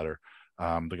copy of that letter.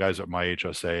 The guys at my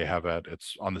HSA have it.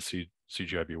 It's on the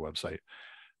CGIB website.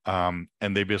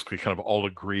 And they basically kind of all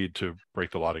agreed to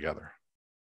break the law together.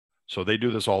 So they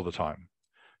do this all the time.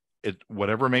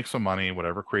 Whatever makes them money,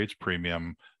 whatever creates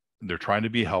premium, they're trying to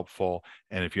be helpful.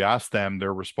 And if you ask them,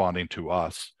 they're responding to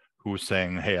us, who's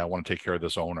saying, hey, I want to take care of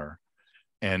this owner.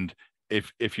 And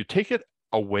if you take it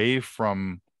away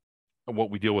from what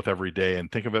we deal with every day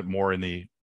and think of it more in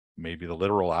maybe the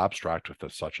literal abstract, if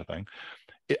there's such a thing,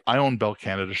 I own Bell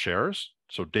Canada shares.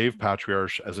 So Dave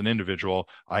Patriarch, as an individual,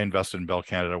 I invested in Bell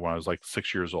Canada when I was like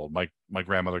 6 years old. My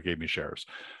grandmother gave me shares.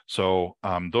 So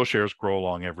those shares grow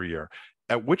along every year.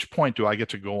 At which point do I get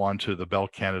to go on to the Bell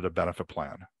Canada benefit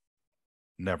plan?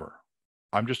 Never.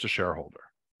 I'm just a shareholder.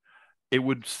 It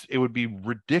would be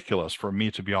ridiculous for me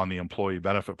to be on the employee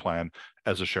benefit plan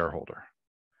as a shareholder.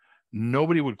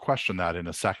 Nobody would question that in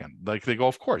a second. Like, they go,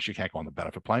 of course, you can't go on the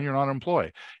benefit plan, you're not an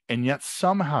employee. And yet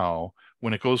somehow,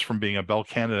 when it goes from being a Bell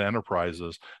Canada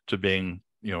Enterprises to being,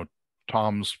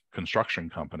 Tom's construction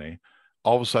company,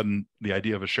 all of a sudden the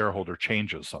idea of a shareholder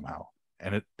changes somehow.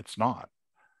 And it's not.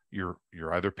 You're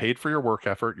either paid for your work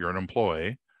effort, you're an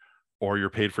employee, or you're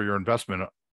paid for your investment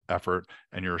effort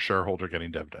and you're a shareholder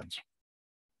getting dividends.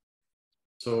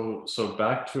 So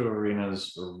back to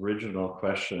Arena's original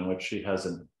question, in which she has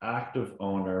an active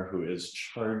owner who is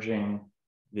charging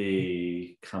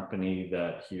the company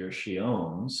that he or she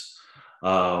owns.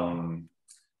 So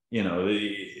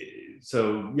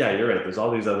yeah, you're right. There's all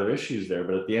these other issues there,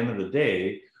 but at the end of the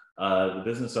day, the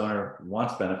business owner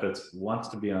wants benefits, wants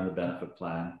to be on the benefit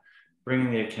plan.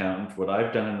 Bringing the accountant, what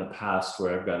I've done in the past,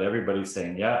 where I've got everybody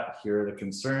saying, yeah, here are the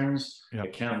concerns. Yep.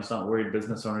 Accountant's not worried,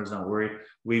 business owner's not worried.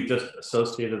 We've just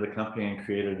associated the company and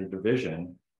created a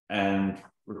division and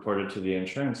reported to the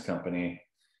insurance company,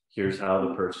 here's how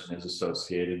the person is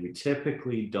associated. We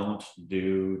typically don't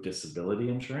do disability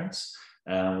insurance,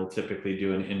 and we'll typically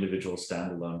do an individual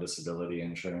standalone disability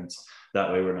insurance.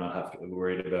 That way we're not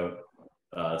worried about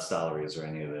salaries or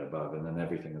any of the above, and then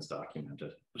everything is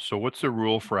documented. So what's the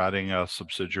rule for adding a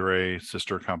subsidiary,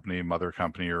 sister company, mother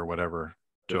company, or whatever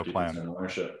to a plan?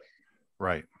 Ownership.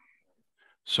 Right.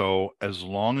 So as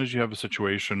long as you have a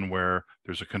situation where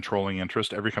there's a controlling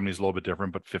interest, every company is a little bit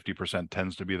different, but 50%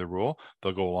 tends to be the rule,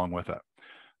 they'll go along with it.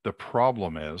 The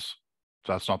problem is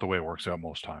that's not the way it works out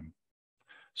most time.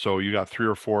 So you got 3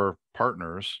 or 4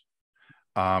 partners,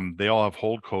 they all have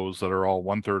holdcos that are all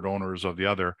 1/3 owners of the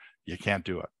other. You can't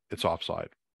do it. It's offside.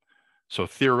 So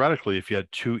theoretically, if you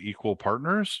had 2 equal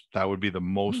partners, that would be the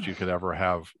most you could ever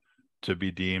have to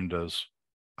be deemed as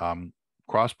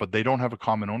cross, but they don't have a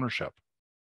common ownership.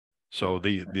 So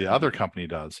the other company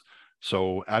does.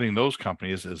 So adding those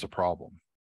companies is a problem.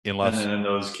 Unless, and then in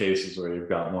those cases where you've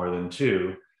got more than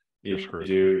 2,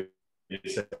 you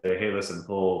say, hey, listen,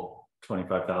 pull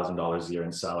 $25,000 a year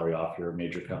in salary off your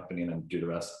major company and then do the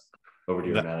rest over to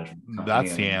your management company.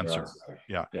 That's the answer.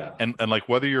 Yeah. And like,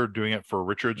 whether you're doing it for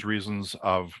Richard's reasons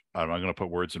of, I'm going to put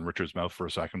words in Richard's mouth for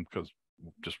a second,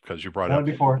 because you brought it up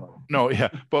before. No, yeah.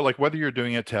 But like, whether you're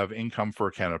doing it to have income for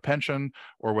a Canada pension,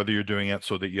 or whether you're doing it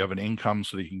so that you have an income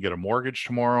so that you can get a mortgage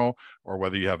tomorrow, or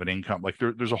whether you have an income, like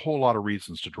there's a whole lot of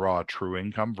reasons to draw a true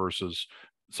income versus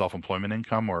self-employment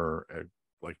income, or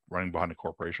like running behind a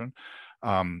corporation.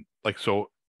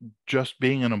 So just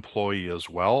being an employee as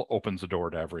well opens the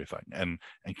door to everything and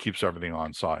keeps everything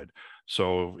on side.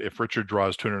 So if Richard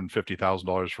draws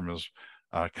 $250,000 from his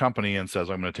company and says,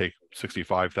 I'm going to take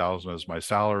 $65,000 as my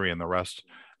salary and the rest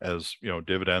as,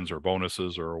 dividends or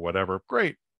bonuses or whatever,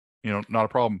 great, not a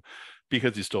problem,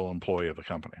 because he's still an employee of the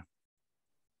company.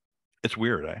 It's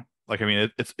weird, eh? Like, I mean,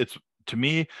 it's to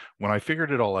me, when I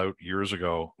figured it all out years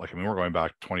ago, like, I mean, we're going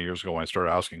back 20 years ago when I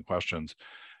started asking questions,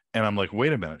 and I'm like,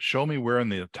 wait a minute, show me where in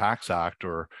the Tax Act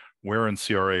or where in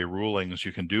CRA rulings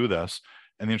you can do this.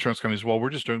 And the insurance companies, well, we're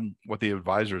just doing what the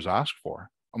advisors ask for.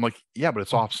 I'm like, yeah, but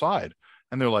it's offside.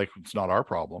 And they're like, it's not our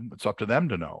problem. It's up to them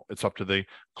to know. It's up to the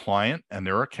client and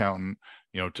their accountant,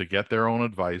 you know, to get their own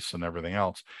advice and everything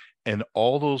else. And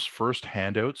all those first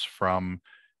handouts from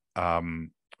the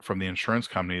insurance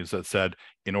companies that said,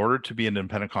 in order to be an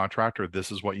independent contractor,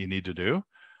 this is what you need to do.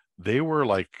 They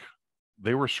were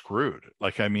screwed.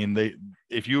 Like, I mean,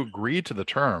 if you agreed to the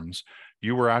terms,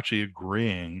 you were actually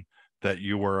agreeing that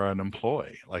you were an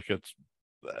employee. Like, it's,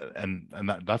 and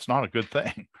that's not a good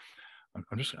thing. I'm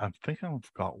thinking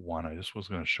I've got one. I just was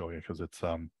going to show you because it's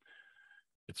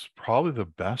probably the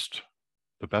best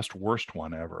worst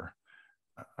one ever.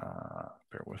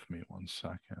 Bear with me 1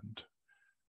 second.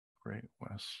 Great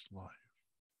West Life.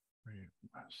 Great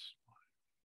West Life.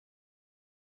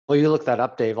 Well, you look that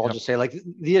up, Dave. I'll Yep. just say, like,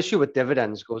 the issue with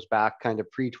dividends goes back kind of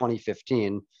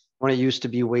pre-2015, when it used to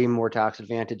be way more tax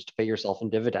advantage to pay yourself in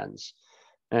dividends.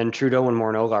 And Trudeau and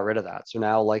Morneau got rid of that. So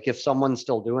now, like, if someone's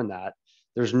still doing that,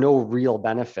 there's no real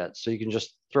benefit. So you can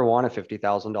just throw on a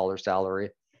 $50,000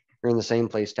 salary. You're in the same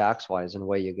place tax-wise, and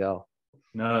away you go.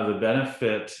 No, the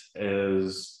benefit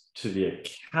is to the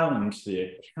accountant.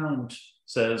 The accountant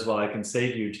says, well, I can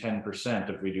save you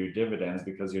 10% if we do dividends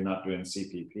because you're not doing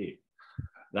CPP.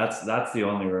 That's the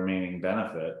only remaining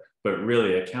benefit. But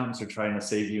really, accountants are trying to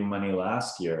save you money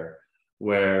last year,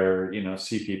 where, you know,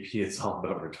 CPP is all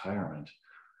about retirement.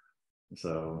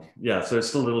 So yeah, so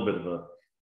it's a little bit of a,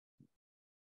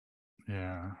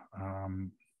 yeah.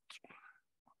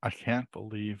 I can't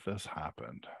believe this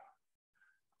happened.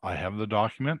 I have the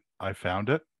document, I found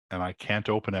it, and I can't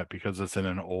open it because it's in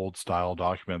an old style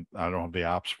document. I don't have the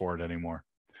apps for it anymore.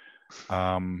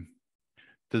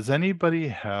 Does anybody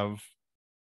have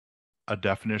a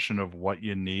definition of what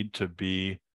you need to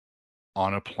be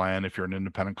on a plan if you're an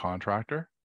independent contractor?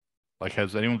 Like,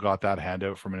 has anyone got that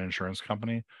handout from an insurance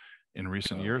company in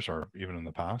recent years or even in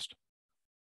the past?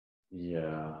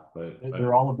 yeah, but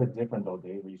They're all a bit different though,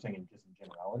 Dave. Are you saying just in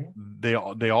generality?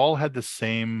 They all had the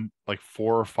same, like,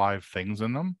 4 or 5 things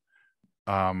in them.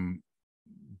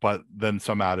 But then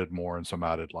some added more and some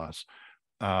added less.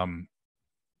 Yeah,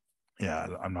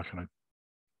 I'm not gonna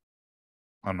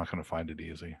find it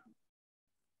easy.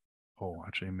 Oh,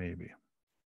 actually, maybe.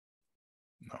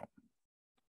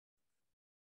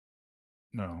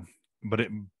 No. But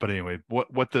anyway,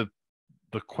 what the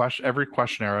question, every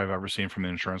questionnaire I've ever seen from the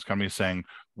insurance company is saying,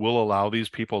 we'll allow these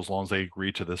people as long as they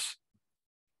agree to this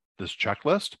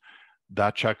checklist.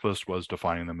 That checklist was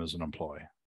defining them as an employee.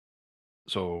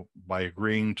 So by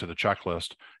agreeing to the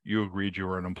checklist, you agreed you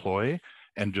were an employee,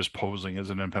 and just posing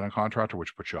as an independent contractor,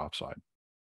 which puts you offside.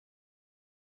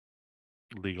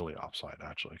 Legally offside,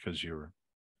 actually, because you're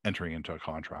entering into a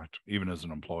contract, even as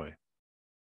an employee,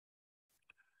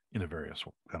 in a various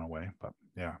kind of way. But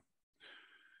yeah.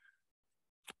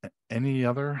 Any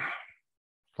other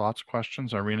thoughts,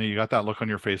 questions? Irina, you got that look on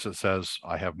your face that says,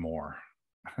 I have more.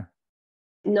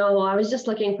 No, I was just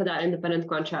looking for that independent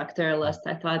contractor list.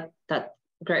 I thought that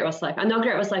Great West Life. I know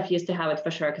Great West Life used to have it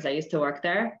for sure because I used to work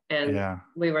there, and Yeah,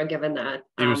 we were given that.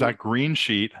 it was that green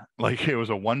sheet, like it was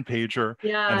a 1-pager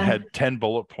Yeah, and had 10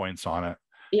 bullet points on it.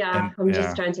 yeah. And, I'm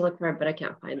just trying to look for it, but I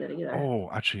can't find it either. Oh,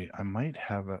 actually, I might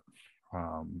have it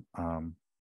from, I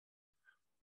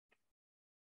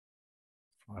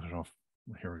don't know if,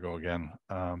 here we go again.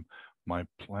 My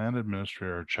plan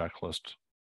administrator checklist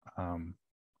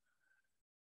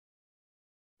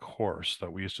course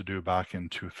that we used to do back in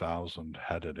 2000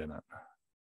 had it in it.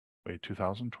 Wait,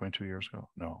 2000, 22 years ago?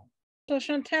 No. So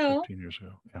Chantel, 15 years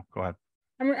ago. Yeah, go ahead.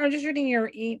 I'm just reading your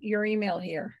email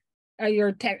here,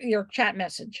 your chat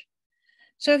message.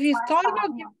 So have you thought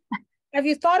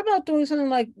about doing something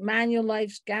like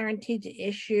Manulife's guaranteed to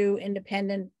issue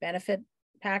independent benefit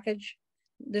package?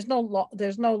 There's no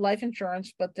life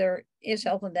insurance, but there is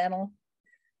health and dental,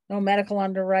 no medical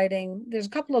underwriting. There's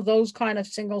a couple of those kind of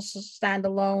single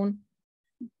standalone.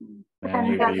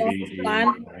 and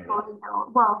well,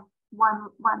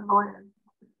 one lawyer.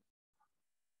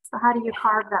 So how do you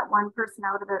carve that one person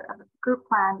out of a group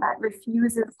plan that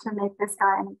refuses to make this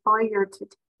guy an employee or to,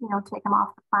 you know, take him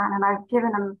off the plan? And I've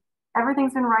given them,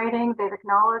 everything's in writing. They've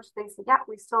acknowledged, they said, yeah,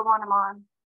 we still want him on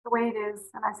the way it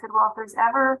is. And I said, well, if there's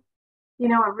ever, you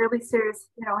know, a really serious,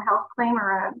 you know, health claim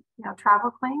or a, you know,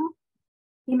 travel claim,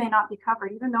 he may not be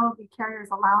covered, even though the carrier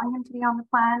is allowing him to be on the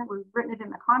plan. We've written it in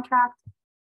the contract.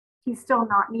 He's still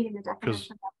not meeting the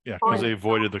definition. Yeah, because they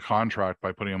voided the contract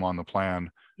by putting him on the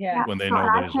plan Yeah. when they so know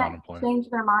I that he's can't unemployed. change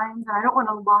their minds, and I don't want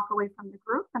to walk away from the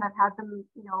group, and I've had them,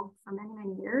 you know, for many,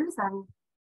 many years, and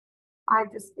I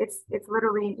just, it's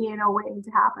literally an E&O waiting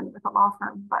to happen with a law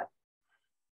firm, but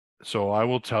So I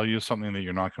will tell you something that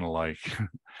you're not going to like.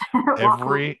 walk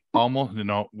away. Almost,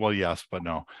 well, yes, but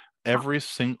no.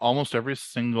 Almost every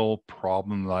single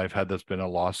problem that I've had that's been a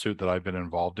lawsuit that I've been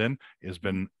involved in has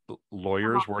been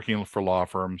lawyers working for law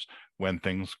firms when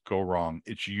things go wrong.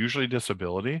 It's usually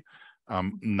disability,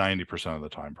 90% of the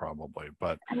time probably,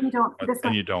 but And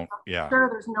you don't, yeah. Sure,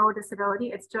 there's no disability.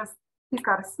 It's just, he's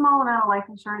got a small amount of life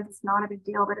insurance. It's not a big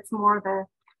deal, but it's more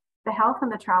the health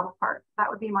and the travel part. That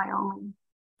would be my only.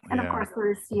 And of course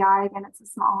there is CI, again, it's a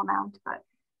small amount, but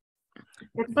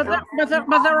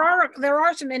there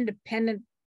are some independent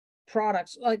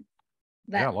products like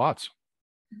that. Yeah, lots.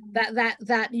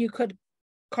 That you could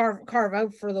carve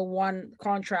out for the one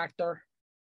contractor.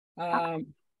 And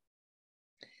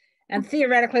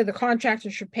theoretically the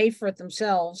contractor should pay for it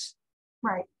themselves.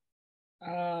 Right.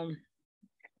 I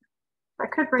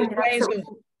could bring it up.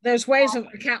 There's ways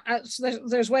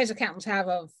accountants have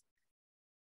of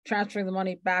transferring the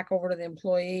money back over to the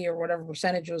employee or whatever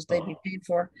percentages they'd be paid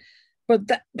for. But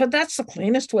that's the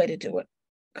cleanest way to do it.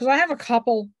 Because I have a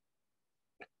couple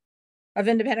of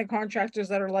independent contractors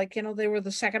that are like, they were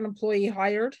the second employee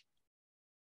hired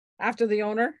after the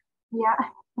owner. Yeah.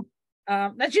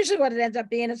 That's usually what it ends up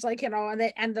being. It's like,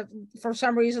 for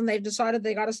some reason they've decided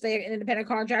they got to stay an independent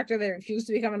contractor. They refuse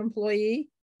to become an employee.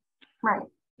 Right.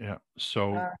 Yeah.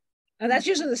 So and that's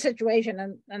usually the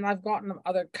situation. And I've gotten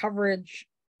other coverage,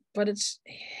 but it's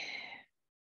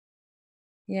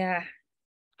yeah.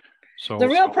 So the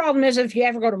real problem is if you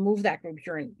ever go to move that group,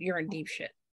 you're in deep shit.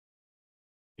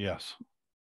 Yes.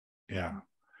 Yeah.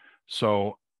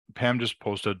 So Pam just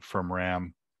posted from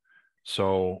RAM.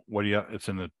 So what do you? It's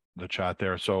in the chat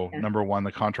there. So number one,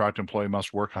 the contract employee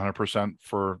must work 100%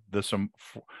 for this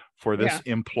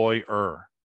employer,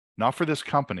 not for this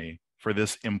company, for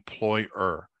this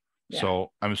employer. Yeah.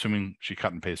 So I'm assuming she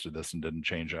cut and pasted this and didn't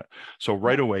change it. So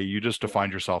right away, you just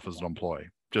defined yourself as an employee,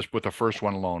 just with the first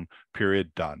one alone,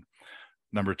 period, done.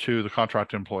 Number two, the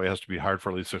contract employee has to be hired for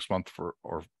at least 6 months for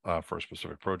a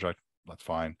specific project. That's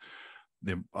fine.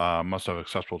 They must have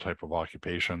acceptable type of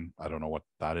occupation. I don't know what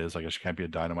that is. I guess you can't be a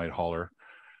dynamite hauler.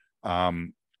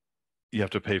 You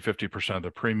have to pay 50% of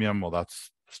the premium. Well,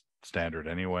 that's standard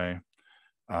anyway.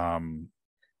 Oh,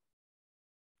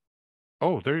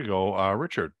 there you go,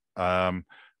 Richard.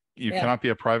 You cannot be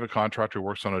a private contractor who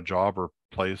works on a job or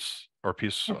place or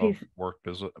piece of work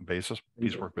business.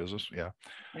 Yeah.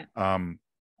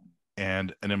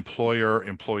 And an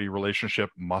employer-employee relationship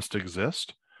must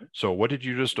exist. So what did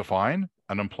you just define?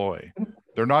 An employee.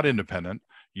 They're not independent.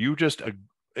 You just,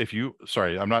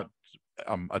 sorry, I'm not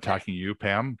attacking you,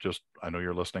 Pam. Just, I know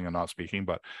you're listening and not speaking,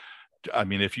 but I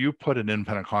mean, if you put an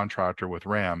independent contractor with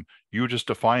RAM, you just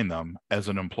define them as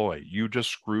an employee. You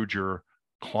just screwed your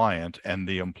client and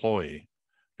the employee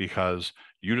because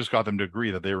you just got them to agree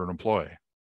that they were an employee.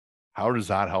 How does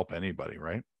that help anybody,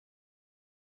 right?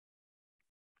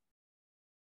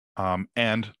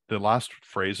 And the last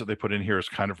phrase that they put in here is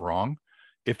kind of wrong.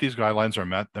 If these guidelines are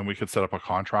met, then we could set up a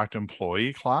contract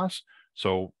employee class.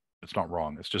 So it's not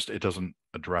wrong. It's just, it doesn't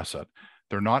address it.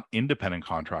 They're not independent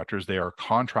contractors. They are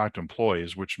contract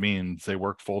employees, which means they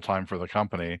work full-time for the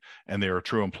company, and they are a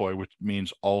true employee, which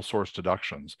means all source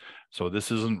deductions. So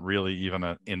this isn't really even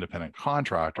an independent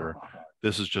contractor.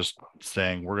 This is just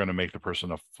saying we're going to make the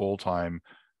person a full-time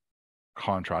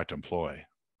contract employee.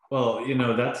 Well,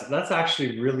 that's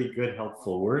actually really good,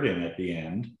 helpful wording at the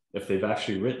end, if they've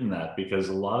actually written that, because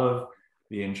a lot of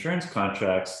the insurance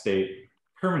contracts state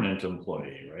permanent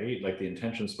employee, right? Like the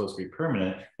intention is supposed to be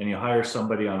permanent, and you hire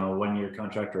somebody on a one-year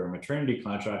contract or a maternity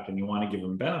contract and you want to give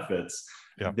them benefits,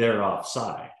 they're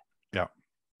offside. Yeah,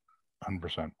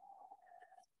 100%.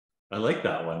 I like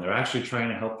that one. They're actually trying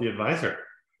to help the advisor.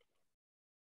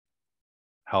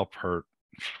 Help hurt.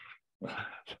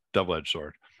 Double-edged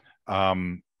sword.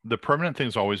 The permanent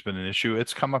thing's always been an issue.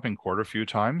 It's come up in court a few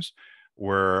times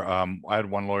where I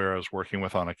had one lawyer I was working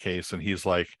with on a case, and he's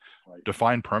like,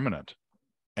 define permanent.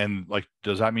 And like,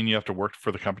 does that mean you have to work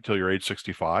for the company till you're age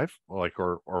 65, like,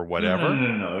 or whatever?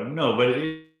 No. But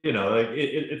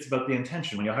it's about the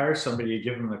intention. When you hire somebody, you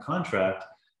give them the contract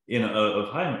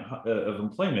of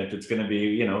employment. It's going to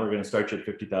be, we're going to start you at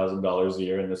 $50,000 a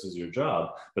year, and this is your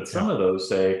job. But some of those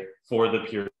say for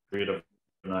the period of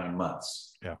 9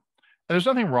 months. Yeah. And there's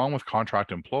nothing wrong with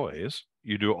contract employees.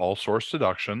 You do all source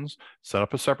deductions, set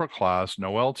up a separate class,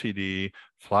 no LTD,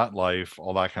 flat life,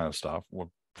 all that kind of stuff. Well,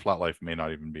 flat life may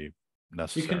not even be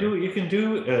necessary. You can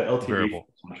do LTD variable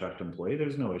contract employee.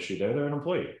 There's no issue there. They're an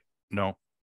employee. No,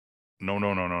 No.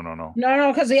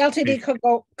 No, because the LTD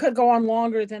could go on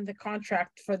longer than the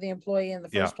contract for the employee in the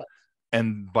first place.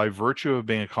 And by virtue of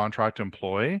being a contract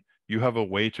employee, you have a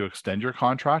way to extend your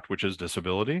contract, which is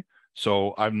disability.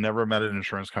 So I've never met an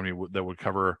insurance company that would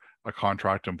cover a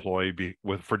contract employee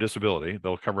for disability.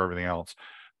 They'll cover everything else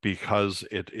because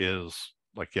it is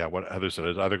like, what Heather said,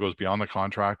 it either goes beyond the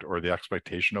contract or the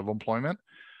expectation of employment.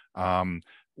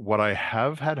 What I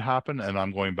have had happen, and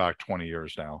I'm going back 20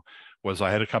 years now, was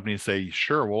I had a company say,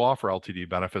 sure, we'll offer LTD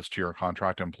benefits to your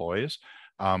contract employees,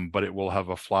 but it will have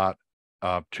a flat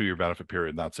 2-year benefit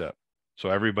period, and that's it. So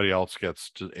everybody else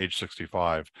gets to age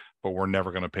 65, but we're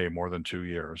never going to pay more than 2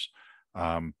 years,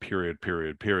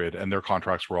 period. And their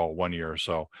contracts were all 1 year.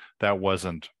 So that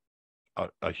wasn't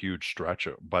a huge stretch,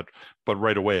 but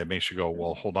right away it makes you go,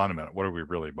 well, hold on a minute, what are we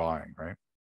really buying, right?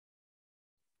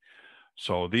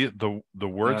 So the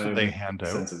words that they hand out,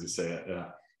 sense as you say it,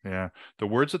 yeah, the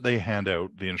words that they hand out,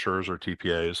 the insurers or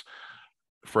TPAs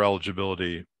for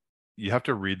eligibility, you have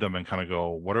to read them and kind of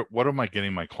go, what am I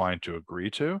getting my client to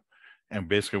agree to? And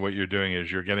basically what you're doing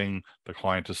is you're getting the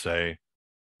client to say,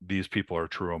 these people are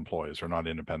true employees, they're not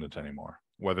independent anymore.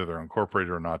 Whether they're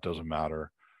incorporated or not doesn't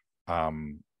matter.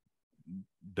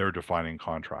 They're defining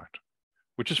contract,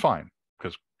 which is fine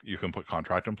because you can put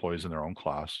contract employees in their own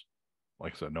class.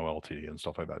 Like I said, no LTD and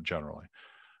stuff like that generally.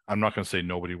 I'm not going to say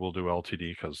nobody will do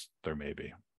LTD because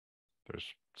there's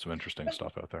some interesting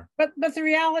stuff out there. But the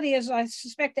reality is, I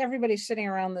suspect everybody sitting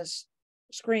around this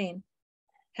screen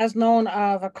has known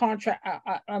of a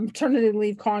maternity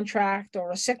leave contract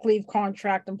or a sick leave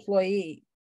contract employee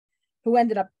who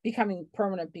ended up becoming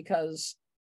permanent because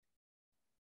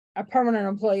a permanent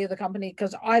employee of the company,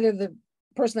 because either the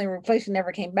person they were replacing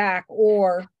never came back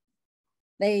or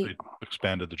they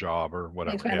expanded the job or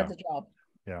whatever. Expanded the job.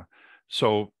 Yeah.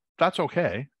 So that's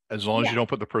okay, as long as you don't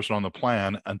put the person on the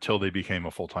plan until they became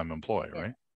a full-time employee,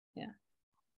 right?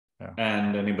 Yeah.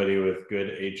 And anybody with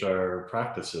good HR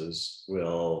practices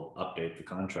will update the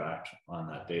contract on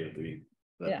that date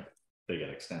that they get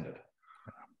extended.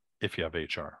 If you have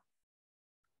HR.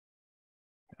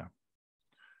 Yeah.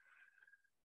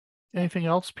 Anything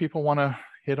else people want to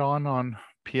hit on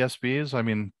PSBs? I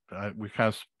mean, we kind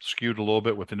of skewed a little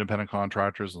bit with independent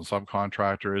contractors and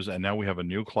subcontractors, and now we have a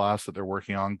new class that they're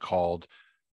working on called,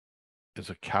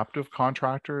 is it captive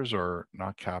contractors or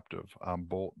not captive?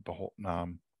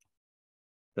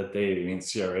 That they mean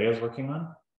CRA is working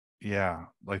on? Yeah,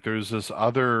 like there's this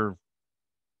other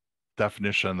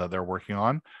definition that they're working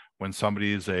on when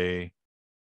somebody's a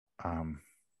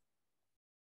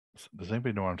does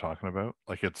anybody know what I'm talking about?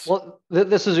 Like it's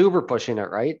this is Uber pushing it,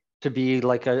 right? To be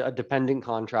like a dependent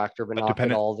contractor, but not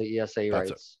get all the ESA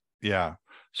rights. Yeah.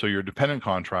 So you're a dependent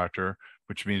contractor,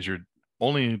 which means you're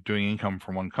only doing income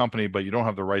from one company, but you don't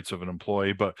have the rights of an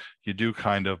employee, but you do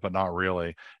kind of, but not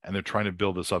really. And they're trying to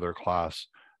build this other class.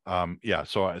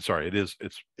 So sorry,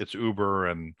 it's Uber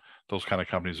and those kind of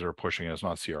companies that are pushing it. It's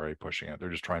not CRA pushing it. They're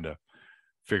just trying to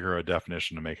figure a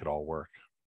definition to make it all work.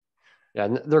 Yeah,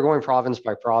 and they're going province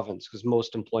by province because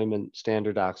most employment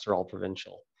standard acts are all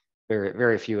provincial. Very,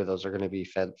 very few of those are going to be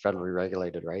federally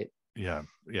regulated, right? Yeah.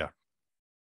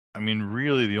 I mean,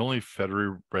 really, the only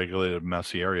federally regulated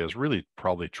messy area is really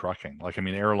probably trucking. Like, I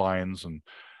mean, airlines and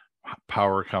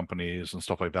power companies and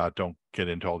stuff like that don't get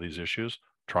into all these issues.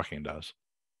 Trucking does.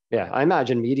 Yeah, I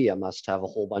imagine media must have a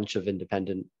whole bunch of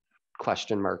independent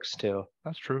question marks too.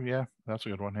 That's true. Yeah, that's a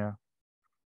good one. Yeah.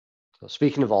 So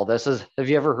speaking of all this, have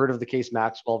you ever heard of the case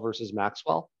Maxwell versus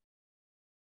Maxwell?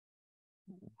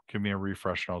 Give me a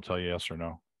refresh and I'll tell you yes or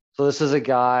no. So this is a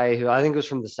guy who I think was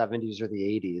from the 70s or the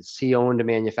 80s. He owned a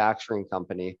manufacturing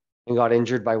company and got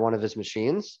injured by one of his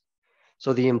machines.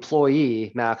 So the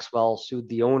employee, Maxwell, sued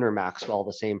the owner, Maxwell,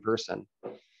 the same person.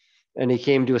 And he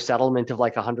came to a settlement of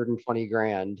like 120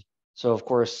 grand. So of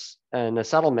course, in a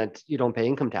settlement, you don't pay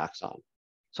income tax on.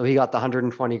 So he got the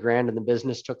 120 grand and the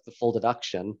business took the full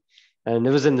deduction. And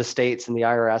it was in the States and the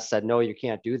IRS said, no, you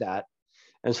can't do that.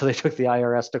 And so they took the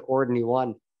IRS to court and he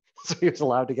won. So he was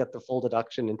allowed to get the full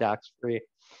deduction and tax free.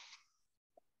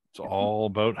 It's all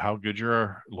about how good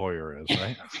your lawyer is,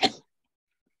 right?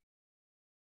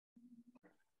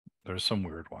 There's some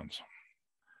weird ones.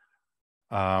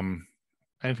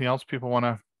 Anything else people want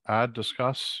to add,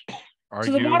 discuss,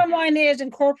 argue? So the bottom line is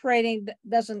incorporating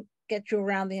doesn't get you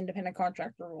around the independent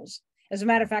contractor rules. As a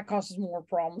matter of fact, causes more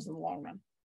problems in the long run.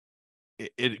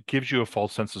 It gives you a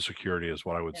false sense of security is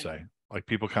what I would say. Like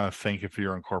people kind of think if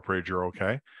you're incorporated, you're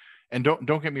okay. And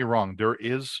don't get me wrong. There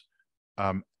is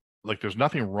there's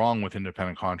nothing wrong with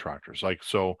independent contractors. Like,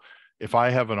 so if I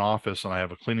have an office and I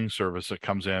have a cleaning service that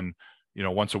comes in,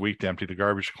 once a week to empty the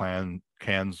garbage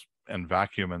cans and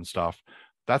vacuum and stuff,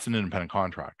 that's an independent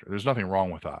contractor. There's nothing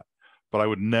wrong with that. But I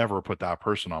would never put that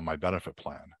person on my benefit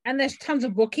plan. And there's tons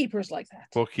of bookkeepers like that.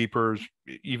 Bookkeepers,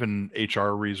 even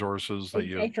HR resources that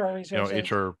HR resources.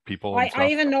 HR people. I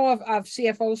even know of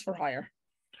CFOs for hire.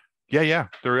 Yeah.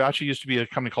 There actually used to be a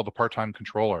company called the Part-Time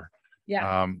Controller.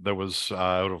 Yeah. That was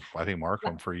out of, I think,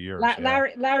 Markham for years.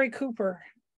 Larry Cooper.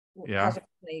 Yeah. Has a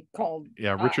company called.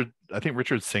 Yeah. I think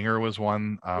Richard Singer was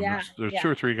one. There's 2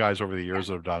 or 3 guys over the years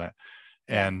that have done it.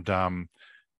 And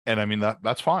I mean,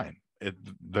 that's fine.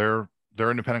 They're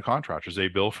independent contractors. They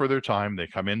bill for their time. They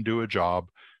come in, do a job,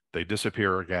 they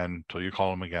disappear again till you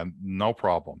call them again. No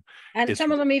problem. And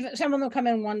some of them come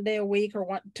in 1 day a week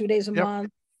or 2 days a month.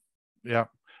 Yeah.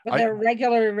 But they're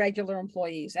regular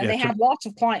employees, and they have lots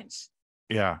of clients.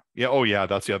 Yeah. Oh yeah.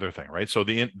 That's the other thing, right? So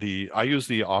I use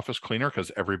the office cleaner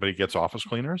because everybody gets office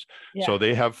cleaners. Yeah. So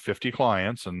they have 50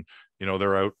 clients, and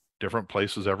they're out different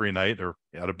places every night. They're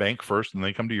at a bank first, and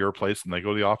they come to your place, and they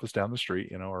go to the office down the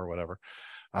street, or whatever.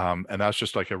 And that's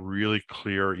just like a really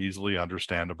clear, easily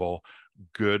understandable,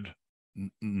 good,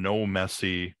 no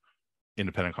messy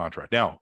independent contract. Now,